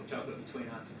half a block of chocolate between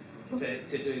us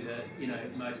to do the, you know,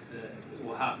 most of the,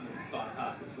 or half of the 5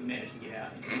 passes. We managed to get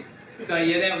out. So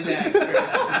yeah, that was our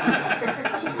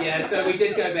experience. Yeah, so we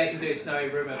did go back and do Snowy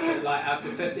River, but like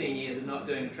after 15 years of not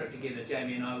doing a trip together,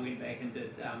 Jamie and I went back and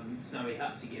did Snowy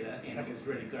Hut together, and it was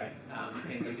really great.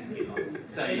 And we didn't get lost.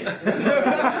 So yeah.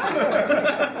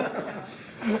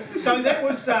 So that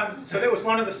was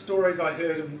one of the stories I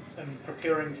heard in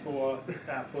preparing for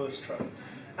this trip.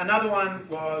 Another one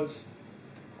was,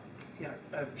 you know,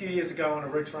 a few years ago on a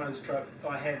Ridge Runners trip,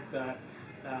 I had the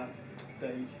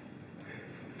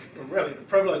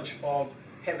privilege of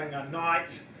having a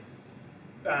night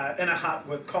in a hut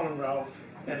with Colin Rolfe,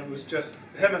 and it was just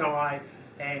him and I.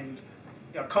 And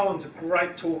you know, Colin's a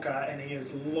great talker, and he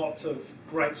has lots of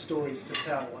great stories to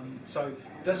tell. And so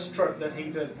this trip that he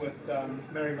did with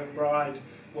Mary McBride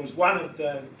was one of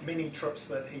the many trips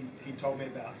that he told me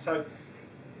about. So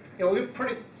you know,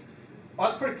 I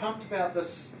was pretty pumped about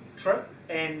this trip,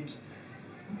 and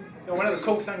you know, one of the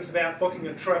cool things about booking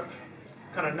a trip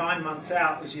kind of 9 months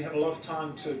out is you have a lot of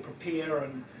time to prepare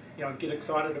and, you know, get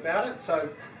excited about it. So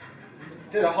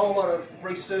did a whole lot of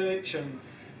research and,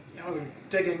 you know,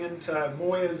 digging into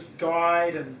Moya's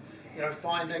guide and, you know,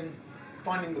 finding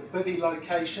the bivvy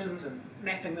locations and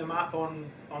mapping them up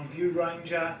on View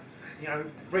Ranger, you know,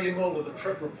 reading all of the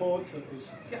trip reports. It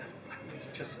was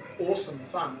just awesome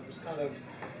fun. It was kind of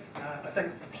I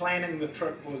think planning the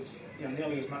trip was, you know,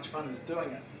 nearly as much fun as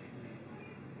doing it.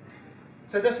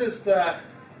 So this is the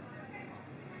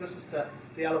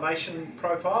elevation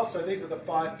profile. So these are the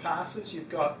 5 passes. You've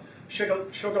got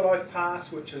Sugarloaf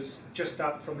Pass, which is just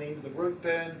up from the end of the root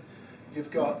burn.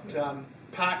 You've got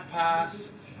Park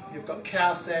Pass. You've got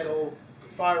Cow Saddle,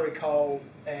 Fiery Coal,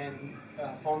 and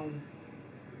Fon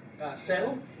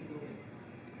Saddle.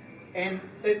 And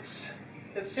it's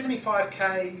 75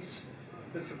 k's.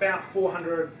 There's about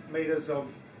 400 metres of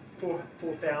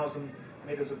 4,000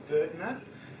 metres of vert in it.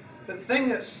 But the thing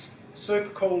that's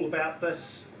super cool about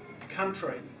this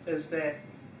country is that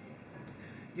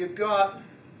you've got,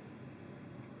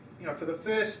 you know, for the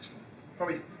first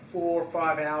probably 4 or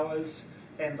 5 hours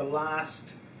and the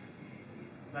last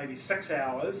maybe 6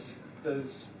 hours,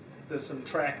 there's some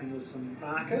track and there's some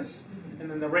markers, and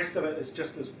then the rest of it is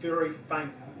just this very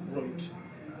faint route,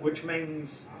 which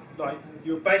means like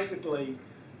you're basically,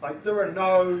 like, there are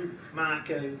no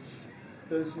markers,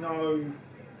 there's no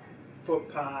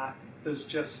footpath, there's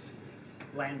just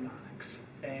landmarks,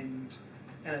 and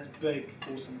it's big,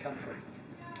 awesome country.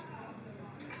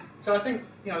 So I think,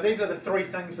 you know, these are the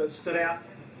 3 things that stood out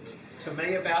to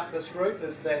me about this route,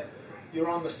 is that you're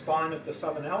on the spine of the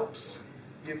Southern Alps,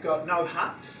 you've got no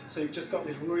huts, so you've just got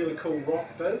these really cool rock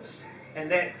bivs,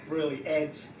 and that really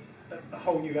adds a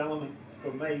whole new element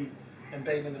for me in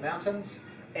being in the mountains.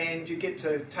 And you get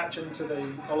to touch into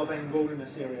the Olivine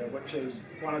Wilderness area, which is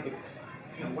one of the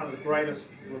greatest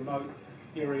remote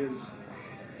areas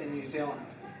in New Zealand.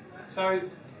 So,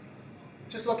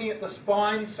 just looking at the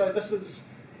spine, so this is,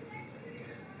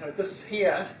 you know, this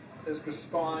here is the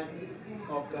spine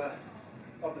of the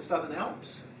Southern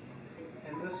Alps,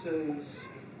 and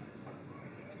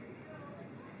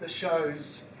this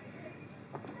shows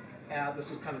how this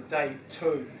was kind of day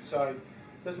 2. So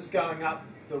this is going up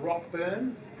the rock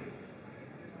burn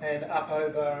and up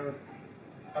over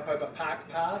Park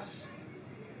Pass.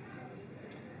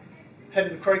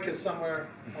 Hidden Creek is somewhere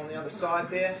on the other side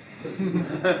there.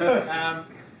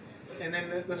 And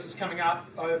then this is coming up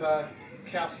over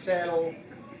Cow Saddle,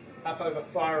 up over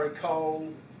Fiery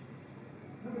Coal.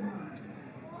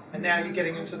 And now you're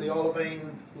getting into the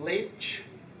Olivine Ledge.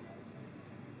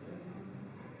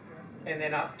 And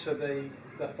then up to the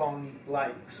Fon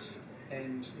Lakes.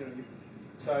 And, you know,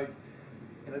 so,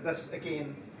 you know, this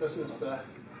again, that's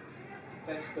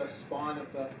the spine of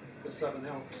the Southern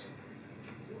Alps.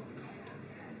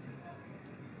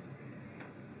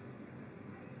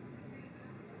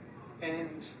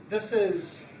 And this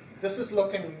is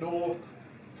looking north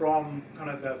from kind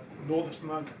of the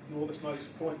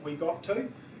northernmost point we got to,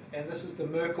 and this is the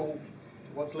Merkel,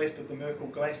 what's left of the Merkel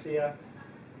Glacier,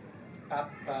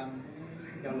 up,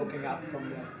 you know, looking up from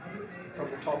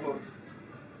the top of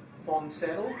Fon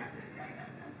Saddle.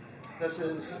 This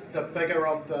is the bigger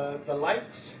of the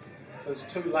lakes. So there's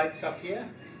 2 lakes up here.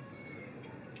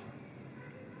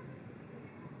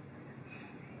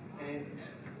 And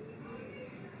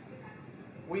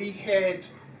we had,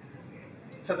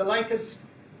 so the lake is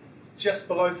just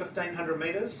below 1,500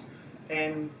 metres,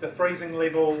 and the freezing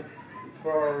level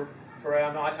for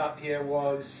our night up here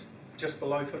was just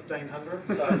below 1,500.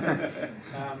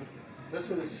 So this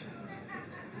is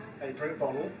a drink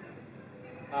bottle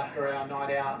after our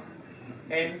night out,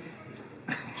 and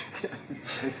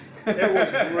it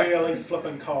was really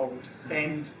flipping cold,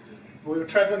 and we were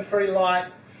travelling pretty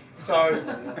light, so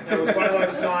it was one of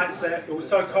those nights that it was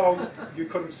so cold you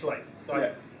couldn't sleep.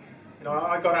 Like, you know,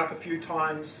 I got up a few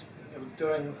times. I was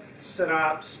doing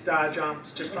sit-ups, star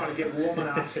jumps, just trying to get warm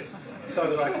enough so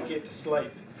that I could get to sleep.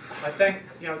 I think,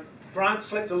 you know, Grant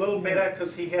slept a little better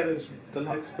because he had his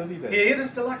deluxe bivvy bag. He had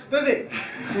his deluxe bivvy.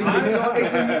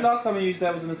 Last time I used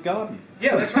that was in his garden.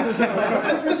 Yeah, that's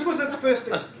right. This was its first.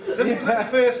 This was its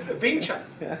first adventure.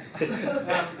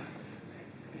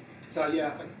 So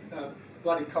yeah,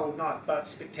 bloody cold night, but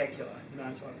spectacular. You know,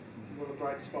 like, what a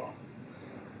great spot.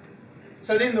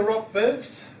 So then the rock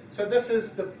bivs. So this is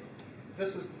the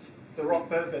rock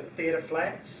biv at Theatre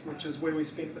Flats, which is where we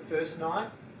spent the first night.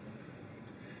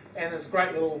 And there's a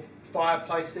great little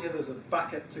fireplace there. There's a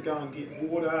bucket to go and get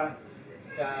water.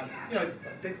 You know,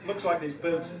 it looks like these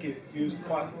bivs get used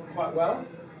quite well.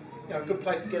 You know, good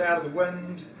place to get out of the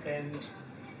wind and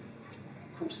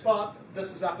cool spot.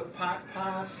 This is up at Park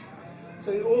Pass.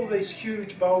 So all these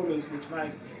huge boulders which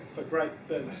make for great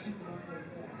bivs.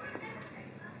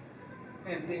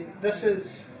 And then this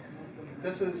is the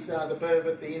biv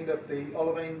at the end of the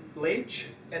Olivine Ledge.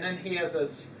 And in here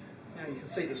there's, you know, you can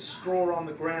see the straw on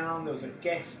the ground. There was a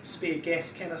spare gas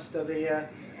canister there.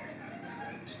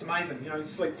 Just amazing. You know, you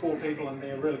sleep 4 people in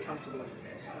there really comfortably.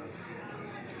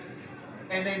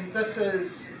 And then this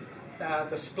is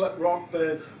the split rock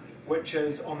biv, which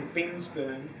is on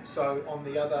Bensburn, so on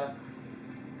the other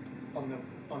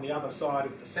side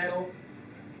of the saddle.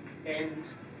 And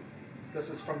this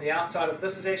is from the outside of.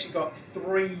 This has actually got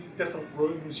 3 different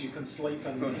rooms you can sleep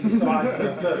in inside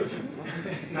the biv.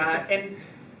 And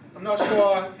I'm not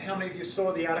sure how many of you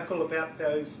saw the article about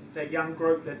that young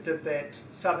group that did that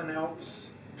Southern Alps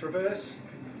traverse,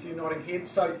 a few nodding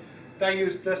heads. So they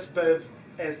used this biv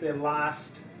as their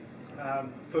last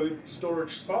food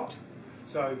storage spot.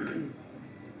 So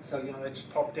you know, they just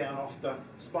popped down off the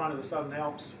spine of the Southern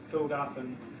Alps, filled up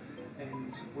and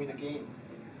went again.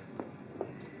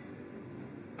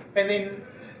 And then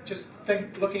just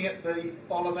looking at the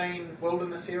Olivine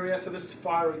Wilderness area. So this is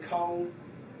fiery coal.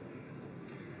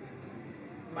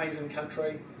 Amazing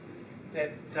country.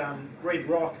 That red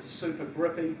rock is super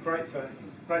grippy, great for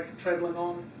travelling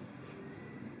on.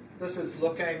 This is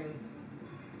looking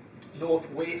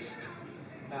northwest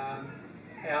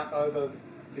out over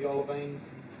the Olivine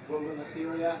Wilderness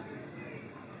area,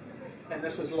 and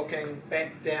this is looking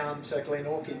back down to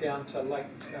Glenorchy, down to Lake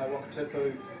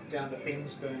Wakatipu, down to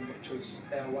Bensburn, which was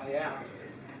our way out.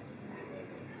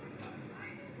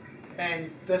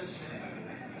 And this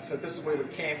is where we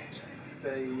camped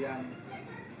the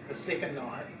second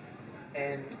night,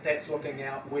 and that's looking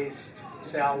out west,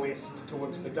 southwest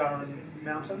towards the Durham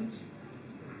Mountains.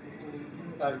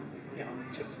 So, you know,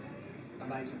 just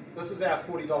amazing. This is our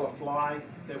 $40 fly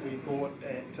that we bought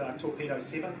at Torpedo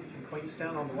 7 in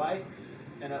Queenstown on the way,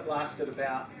 and it lasted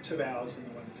about 2 hours in the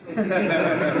wind.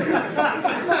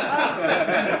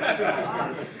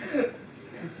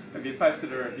 Have you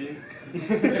posted a review?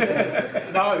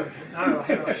 No, I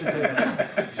haven't. I should do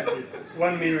that.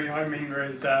 One memory I remember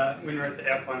is when we were at the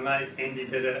Alpine Lake, Andy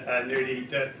did a nudie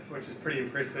dip, which is pretty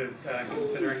impressive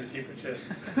considering the temperature.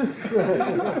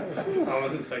 I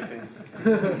wasn't so keen.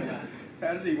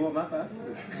 How did he warm up, huh?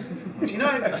 Do you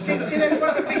know, see, that's one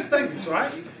of the best things,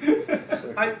 right?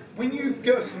 When you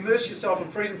go submerge yourself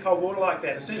in freezing cold water like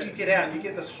that, as soon as you get out, you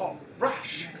get this hot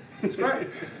rush. It's great.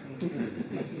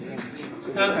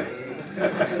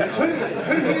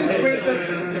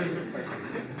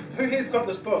 Who here's got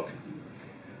this book?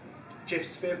 Jeff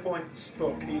Spearpoint's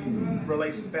book. He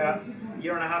released about a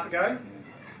year and a half ago.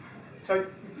 So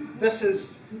this is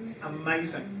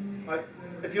amazing.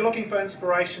 If you're looking for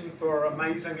inspiration for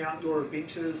amazing outdoor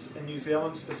adventures in New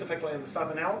Zealand, specifically in the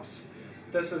Southern Alps,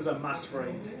 this is a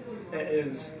must-read. It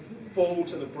is full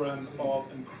to the brim of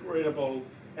incredible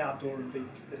outdoor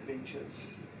adventures.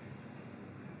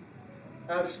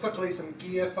 Just quickly some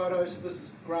gear photos. This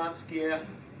is Grant's gear.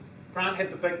 Grant had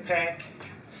the big pack.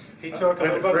 He took a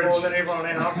little bit more than everyone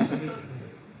else.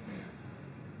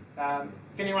 If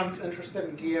anyone's interested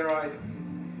in gear,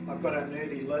 I've got a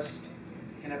nerdy list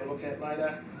you can have a look at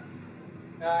later.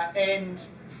 And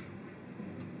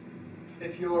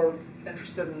if you're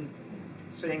interested in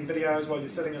seeing videos while you're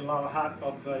sitting in lower hut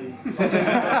of the you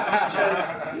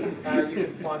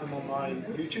can find them on my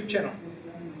YouTube channel.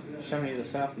 Chamonix of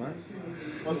the South, mate.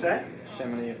 What's that?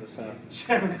 Chamonix of the South.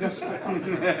 Chamonix of the South.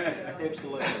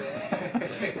 Absolutely.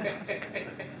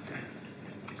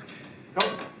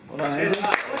 Cool. Well done, Cheers.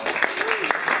 Andy.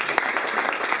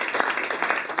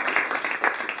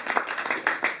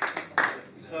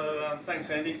 So thanks,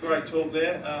 Andy. Great talk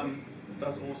there.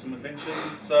 Does awesome adventures.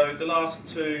 So the last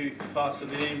two parts of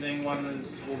the evening,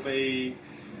 will be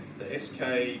the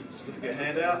SK certificate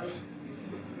handout,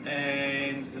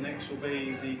 and the next will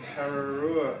be the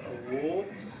Tararua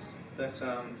Awards. That's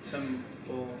Tim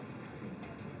will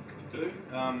do.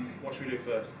 What should we do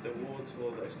first? The awards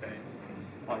or the SK?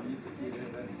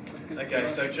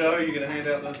 Okay, so Joe, you're going to hand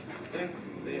out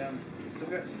the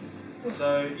certificates.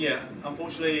 So yeah,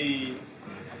 unfortunately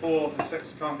 4 of the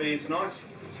 6 can't be here tonight,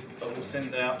 but we'll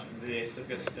send out the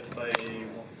certificates if they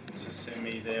want to send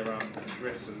me their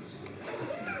addresses.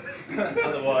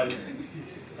 Otherwise,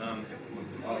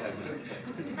 I'll have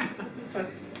them.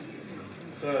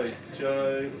 So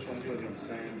Joe, which one do you want?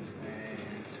 Sam's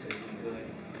and Stephen's.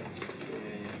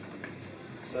 Yeah.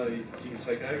 So you can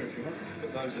take over if you want, but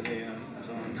those are the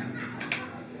times.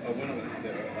 Oh, we're not going to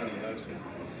have only those two.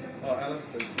 Oh, Alice,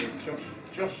 there's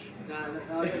Josh.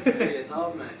 No, it's 2 years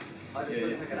old, mate. I just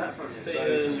didn't pick it up from you. So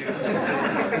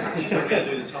you're going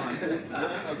to do the times.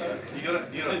 You got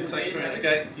to take it.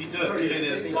 Okay, you do it. You do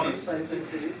the honours.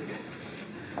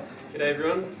 G'day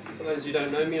everyone. For those who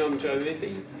don't know me, I'm Joe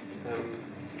Murphy.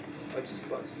 I'd just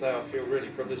like to say I feel really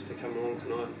privileged to come along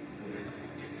tonight.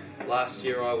 Last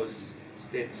year I was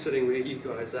sitting where you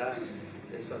guys are,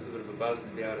 and so it's a bit of a buzz to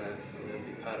be able to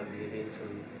be part of the event.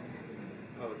 And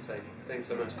I would say thanks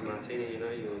so much to Martina.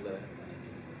 You're the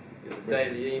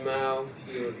daily email,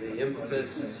 you're the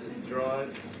impetus, you're the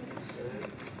drive,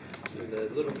 you're the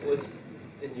little voice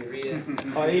in your ear.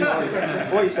 I email you.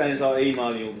 What you're saying is I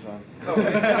email you all the time.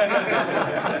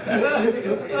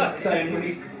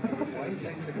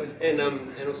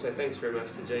 And also thanks very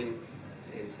much to Jean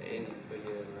and to Andy for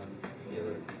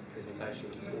your presentation.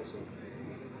 It was awesome.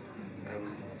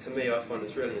 To me, I find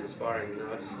it's really inspiring.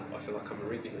 I feel like I'm a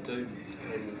regular dude,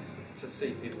 and to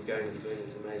see people going and doing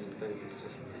these amazing things is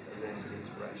just a massive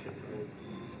inspiration for me.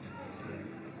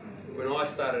 When I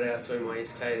started out doing my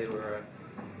SK, there were a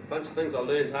bunch of things I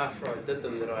learned after I did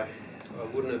them that I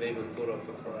wouldn't have even thought of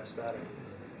before I started.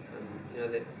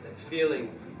 That feeling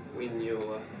when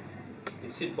you've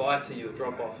said bye to your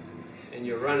drop off and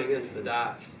you're running into the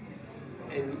dark,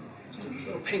 and you get a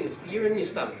little pang of fear in your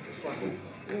stomach. It's like,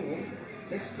 oh,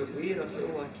 that's a bit weird. I feel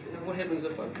like, what happens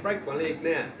if I break my leg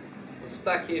now? I'm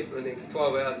stuck here for the next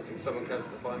 12 hours until someone comes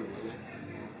to find me.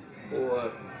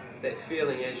 Or that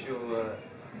feeling as you're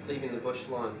leaving the bush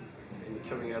line and you're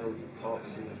coming out onto the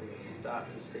tops and you can start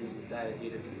to see the day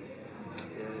ahead of you.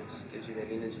 It just gives you that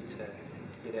energy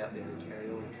to get out there and carry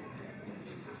on.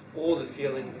 Or the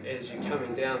feeling as you're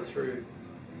coming down through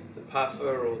the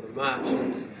puffer or the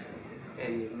marchant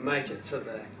and you make it to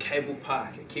the cable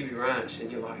park at Kiwi Ranch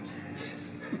and you're like, yes,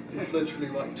 there's literally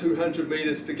like 200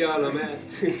 metres to go and I'm out.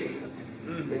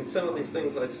 And some of these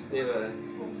things I just never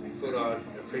thought I'd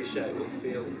appreciate or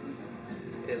feel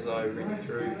as I read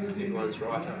through everyone's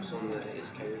write-ups on the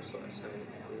SK website. So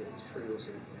it's pretty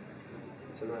awesome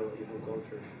to know what you've all gone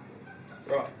through.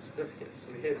 Right, certificates. So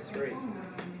we have 3.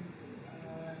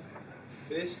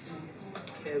 First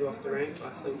cab off the rank, I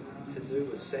think, to do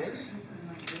with Sam.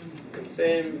 And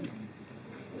Sam,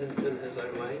 in his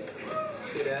own way,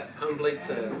 set out humbly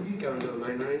to go into a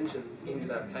main range and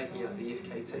ended up taking out the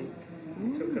FK team.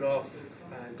 He took it off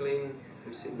Glenn,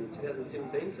 who said in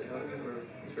 2017, so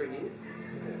for 3 years.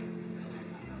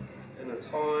 In a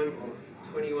time of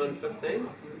 21:15.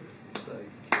 So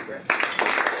congrats.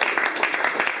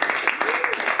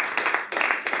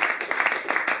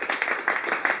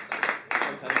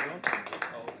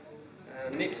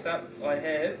 Next up, I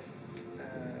have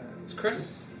it's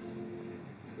Chris.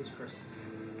 Who's Chris?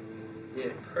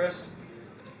 Yeah, Chris.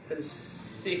 His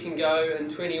second go in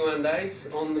 21 days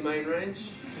on the main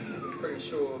range. I'm pretty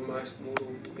sure most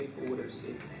mortal people would have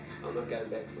said, I'm not going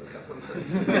back for a couple of months.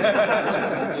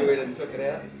 You went and took it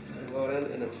out. So well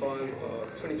done in a time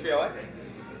of 23:08.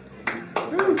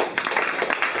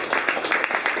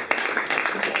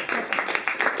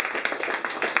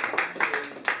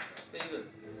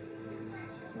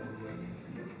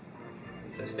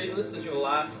 So Stephen, this was your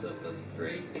last of the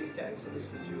 3 SKs, so this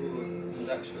was your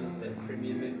induction into that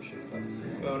premium membership club. So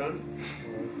well done.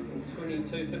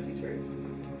 22:53.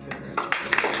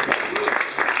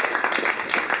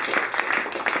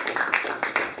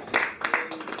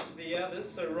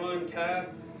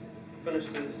 finished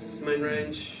his main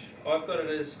range. I've got it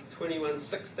as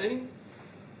 21:16,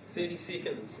 30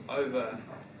 seconds over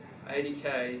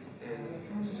 80k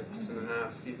and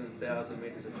 6,500, 7,000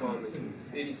 metres of climbing.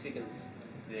 30 seconds.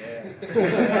 Yeah.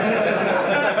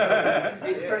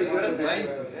 He's pretty good at that.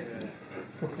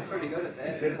 He's pretty good at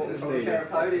that.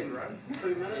 Carapodian run.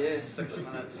 2 minutes? Yeah, 6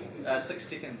 minutes. 6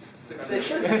 seconds. 6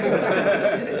 seconds?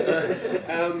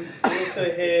 We also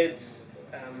had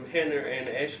Hannah and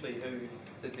Ashley who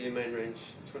did their main range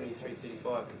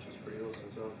 23:35, which was pretty awesome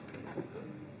as well.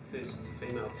 First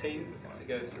female team to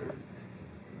go through.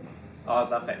 I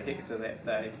was up at Hector that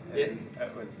day, and Yeah.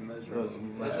 it was miserable.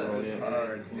 Was it?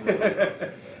 Horrid.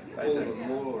 All the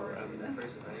more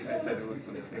impressive. They did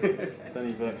awesome.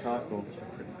 Danny Verkneichel.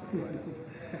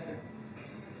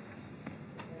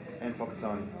 And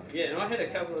Whakatane. Yeah, and I had a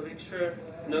couple of extra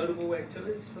notable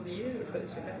activities for the year, if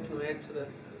that's okay. Can I add to the...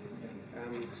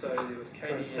 so there were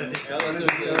Katie and Ella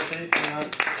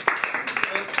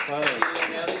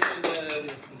doing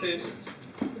the first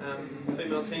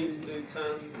female team to do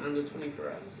Tarn under 24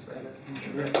 hours. So.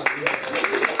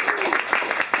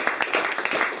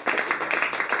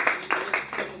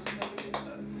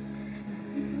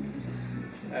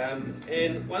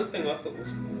 And one thing I thought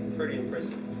was pretty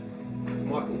impressive,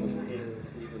 Michael wasn't here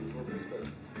even with us, but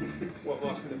what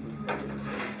Michael did was pretty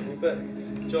interesting. But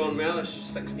John Malish,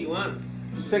 61.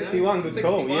 61, good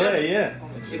call. Yeah, yeah.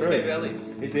 SK Valleys.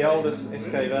 He's the oldest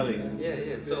SK Valleys. Yeah,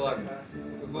 yeah. So like,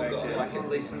 we've all got like at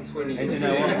least 20. And you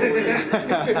know what?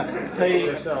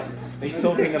 He's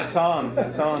talking of Tarn.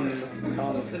 Tarn.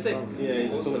 Is he? Yeah,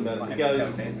 he's talking about it. He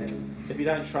goes, if you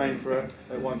don't train for it,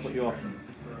 it won't put you off.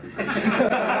 I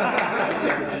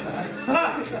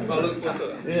look forward to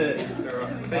it. Yeah. All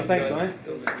right. Thanks, guys.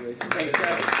 mate. Thanks,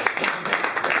 Travis.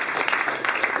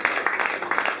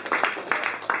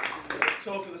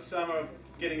 Talk of the summer of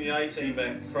getting the A team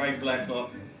back. Craig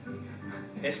Blacklock,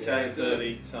 SK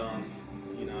 30 Tarn.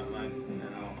 You know it, mate.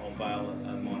 And I'll bail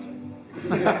at Mitre.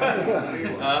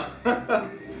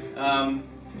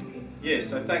 Yeah,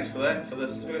 so thanks for that. For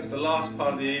this, it's the last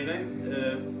part of the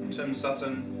evening. Tim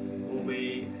Sutton will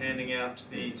be handing out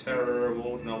the Tararua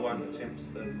Award, and I won't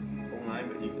attempt the full name,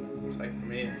 but you can take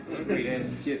from here.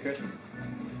 Cheers, Chris.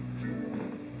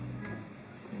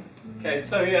 Okay,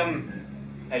 so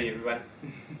hey everyone,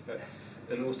 it's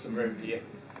an awesome room here.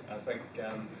 I think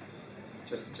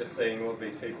just seeing all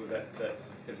these people that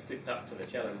have stepped up to the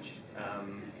challenge,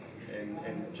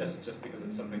 and just because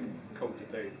it's something cool to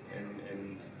do,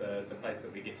 and the place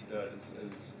that we get to do it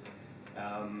is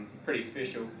pretty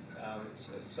special. It's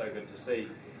so good to see.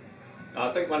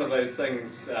 I think one of those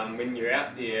things when you're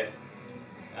out there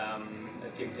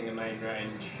attempting a main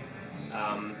range,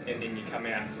 and then you come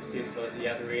out successful at the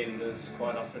other end, is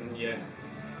quite often you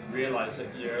realise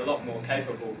that you're a lot more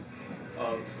capable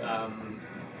of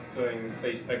doing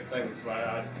these big things. Like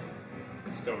I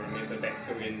still remember back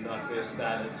to when I first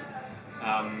started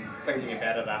thinking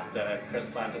about it after Chris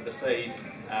planted the seed,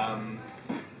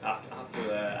 after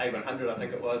the A100 I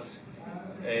think it was,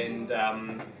 and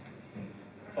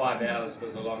 5 hours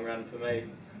was a long run for me,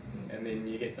 and then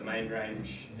you get the main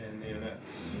range, and then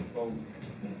it's, well,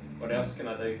 what else can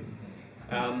I do?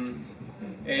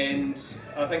 And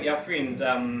I think our friend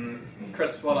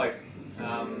Chris Swallow,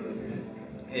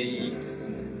 he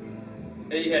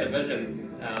had a vision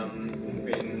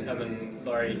when him and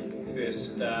Laurie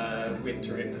first went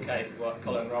to replicate what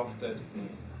Colin Rolfe did.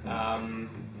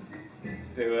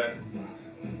 There were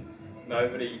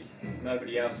nobody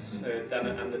else who had done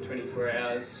it under 24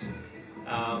 hours,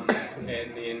 and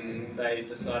then they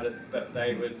decided that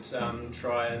they would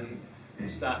try and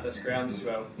start this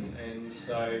groundswell, and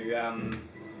so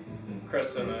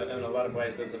Chris in a lot of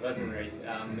ways was a visionary,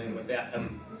 and without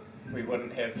him we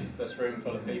wouldn't have this room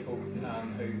full of people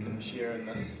who can share in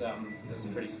this this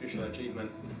pretty special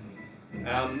achievement.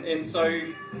 And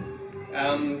so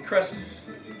Chris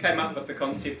came up with the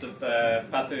concept of the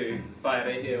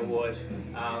Patupaiarehe Award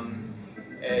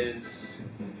as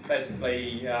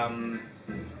basically an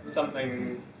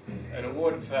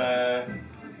award for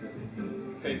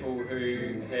people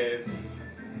who have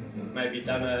maybe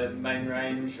done a main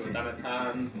range or done a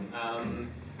tarn,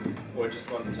 or just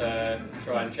want to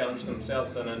try and challenge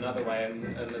themselves in another way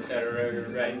in the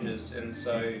Tararua ranges. And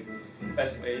so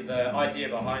basically the idea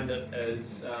behind it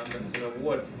is it's an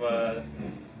award for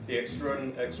the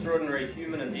extraordinary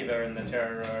human endeavour in the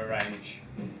Tararua range,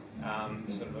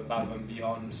 sort of above and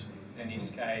beyond an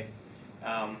SK.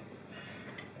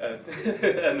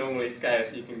 A normal SK,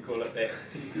 if you can call it that.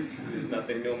 There's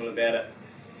nothing normal about it.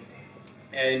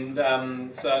 And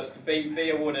so it's to be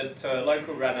awarded to a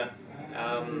local runner,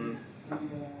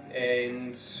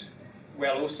 and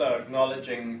while also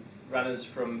acknowledging runners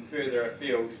from further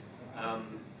afield,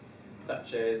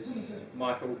 such as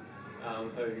Michael,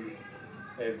 who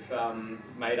have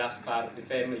made us part of the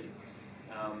family,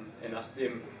 and us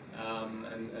them,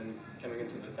 and coming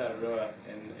into the Tararua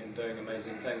and doing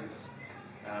amazing things.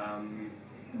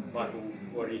 Michael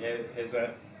already has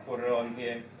a quarter on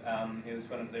here. He was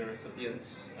one of the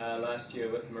recipients last year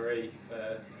with Marie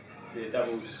for their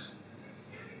doubles.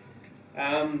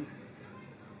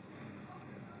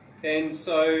 And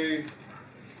so,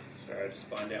 sorry, I'll just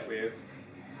find out where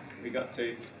we got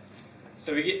to.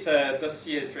 So we get to this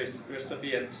year's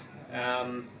recipient,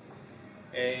 and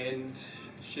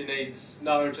she needs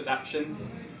no introduction.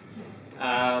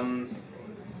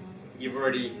 You've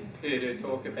already heard her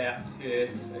talk about her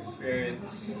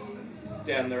experience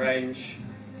down the range.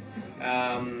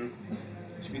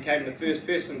 She became the first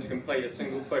person to complete a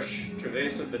single push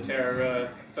traverse of the Tararua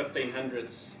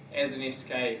 1500s as an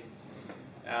SK.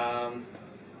 I'd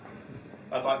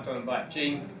like to invite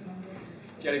Jean,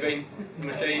 Jellybean,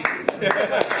 Machine.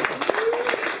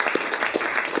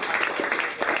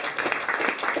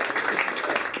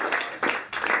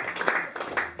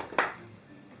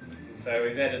 So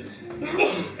we've added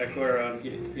a quarter on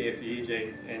here for you,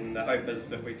 Jean, and the hope is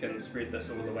that we can spread this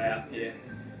all the way out here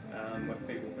with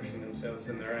people pushing themselves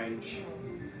in the range.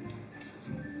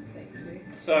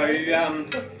 So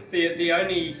the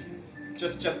only,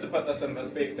 just to put this in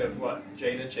perspective, what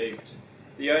Jean achieved,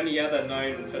 the only other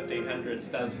known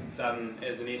 1500s done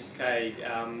as an SK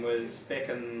was back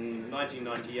in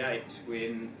 1998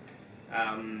 when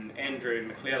Andrew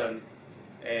McClellan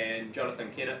and Jonathan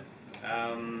Kennett,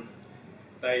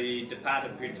 they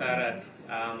departed Putara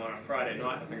on a Friday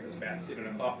night. I think it was about 7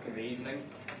 o'clock in the evening.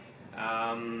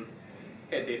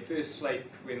 Had their first sleep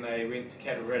when they went to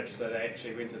Cattle Ridge, so they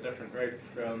actually went a different route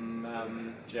from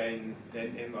Jane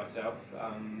and myself,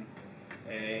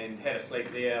 and had a sleep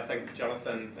there. I think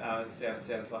Jonathan,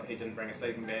 sounds like he didn't bring a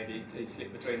sleeping bag, he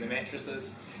slept between the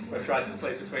mattresses, or tried to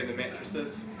sleep between the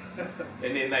mattresses,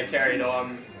 and then they carried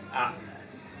on up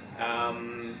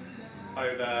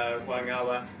over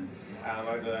Waingawa,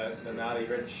 over the Ngāti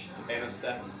Ridge to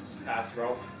Bannister, past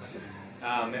Rolfe,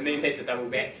 and then had to double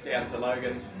back down to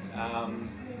Logan,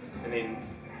 and then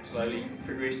slowly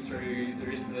progressed through the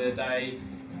rest of the day.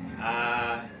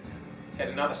 Had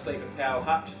another sleep at Powell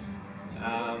Hut,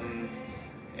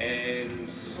 and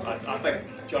I think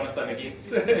Jonathan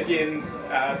again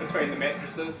between the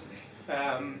mattresses,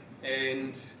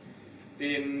 and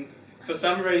then for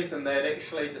some reason they'd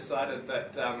actually decided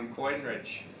that Coin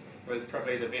Ridge was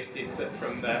probably the best exit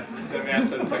from the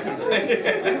mountain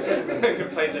to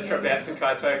complete the trip out to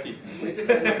Kaitoke.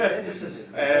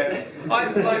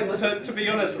 To be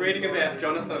honest, reading about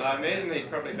Jonathan, I imagine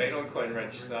he'd probably been on Coin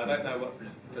Ridge, so I don't know what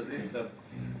possessed him.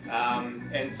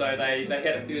 And so they had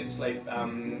a third sleep,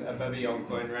 a bivvy on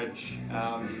Coin Ridge.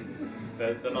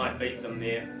 The night beat them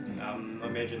there. I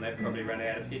imagine they'd probably run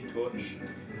out of head torch.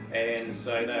 And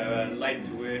so they were late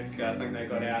to work. I think they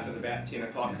got out at about 10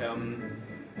 o'clock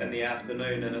in the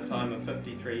afternoon in a time of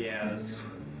 53 hours.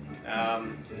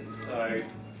 So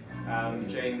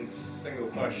Jean's single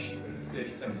push,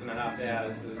 36 and a half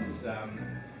hours, is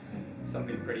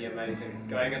something pretty amazing.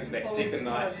 Going into that second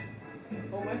night.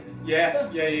 Almost? Yeah.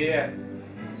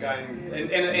 Going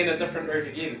in a different route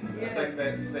again. Yeah. I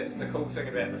think that's the cool thing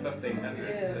about the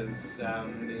 1500s is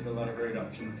there's a lot of route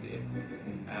options there.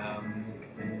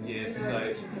 Which is the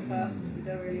fastest, we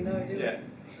don't really know, do we? Yeah.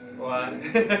 Well, no,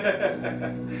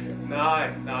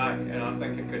 and I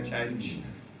think it could change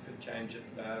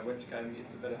if Winchcombe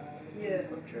gets a bit of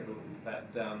foot travel. But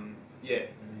yeah,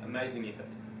 amazing effort.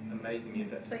 I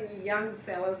think you young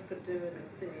fellas could do it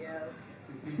in 30 hours.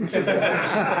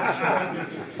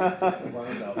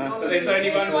 There's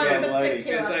only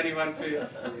one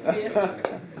person.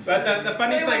 But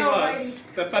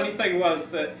the funny thing was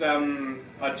that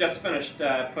I just finished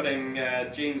putting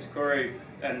Jean's Koru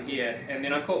in here, and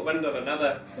then I caught wind of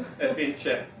another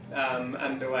adventure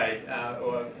underway,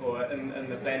 or in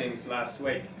the plannings last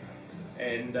week.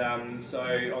 And so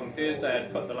on Thursday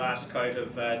I'd put the last coat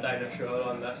of Danish oil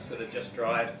on this that had just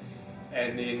dried,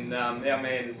 and then our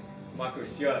man Michael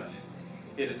Stewart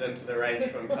headed into the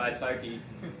range from Kaitoke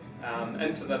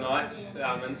into the night,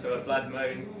 into a blood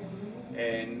moon,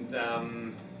 and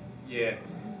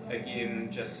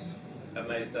again just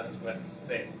amazed us with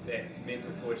that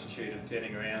mental fortitude of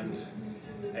turning around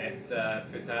at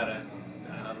Putara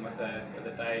with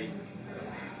a day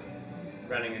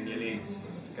running in your legs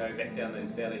to go back down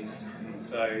those valleys. And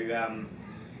so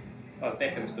I was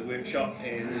back into the workshop,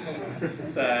 and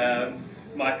so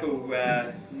Michael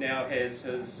now has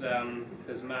his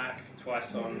mark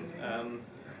twice on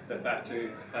the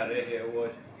Patupaiarehe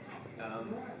Award,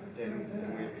 then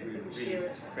we're really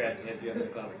proud to have you in the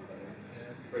club.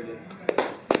 It's brilliant.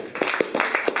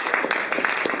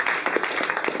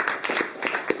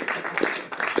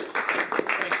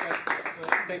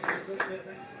 Thanks, Chris.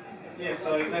 Yeah,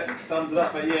 so that sums it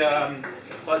up. But yeah,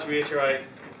 I'd like to reiterate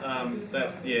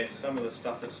that some of the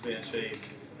stuff that's been achieved,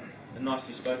 and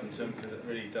nicely spoken to him because it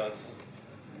really does.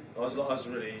 I was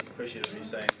really appreciative of you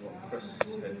saying what Chris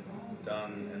had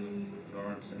done, and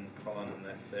Lawrence and Colin, and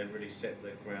that they really set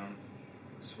the ground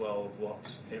swell of what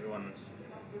everyone's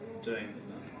doing.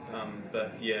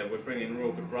 But yeah, we're bringing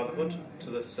real good brotherhood to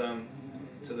this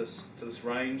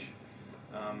range,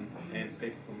 and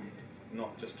people from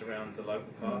not just around the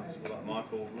local parts, like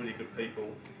Michael, really good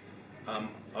people.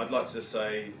 I'd like to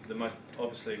say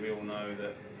obviously we all know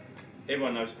that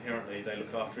everyone knows inherently they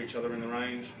look after each other in the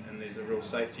range, and there's a real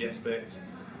safety aspect.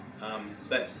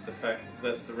 That's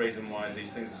the reason why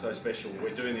these things are so special.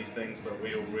 We're doing these things, but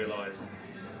we all realise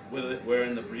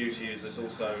wherein the beauty is, there's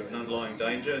also an underlying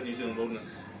danger. New Zealand wilderness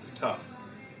is tough.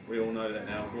 We all know that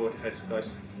now. We've had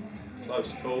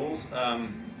close calls.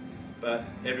 But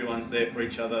everyone's there for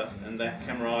each other, and that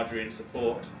camaraderie and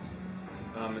support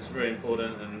is very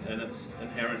important, and it's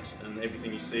inherent in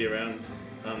everything you see around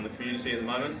the community at the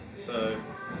moment. So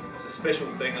it's a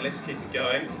special thing, and let's keep it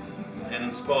going and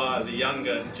inspire the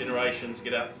younger generation to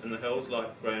get up in the hills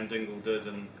like Graham Dingle did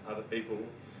and other people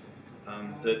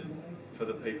did for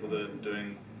the people that are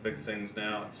doing big things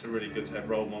now. It's really good to have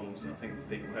role models, and I think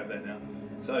people have that now.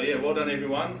 So yeah, well done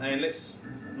everyone, and let's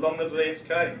long live the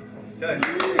XK. Okay.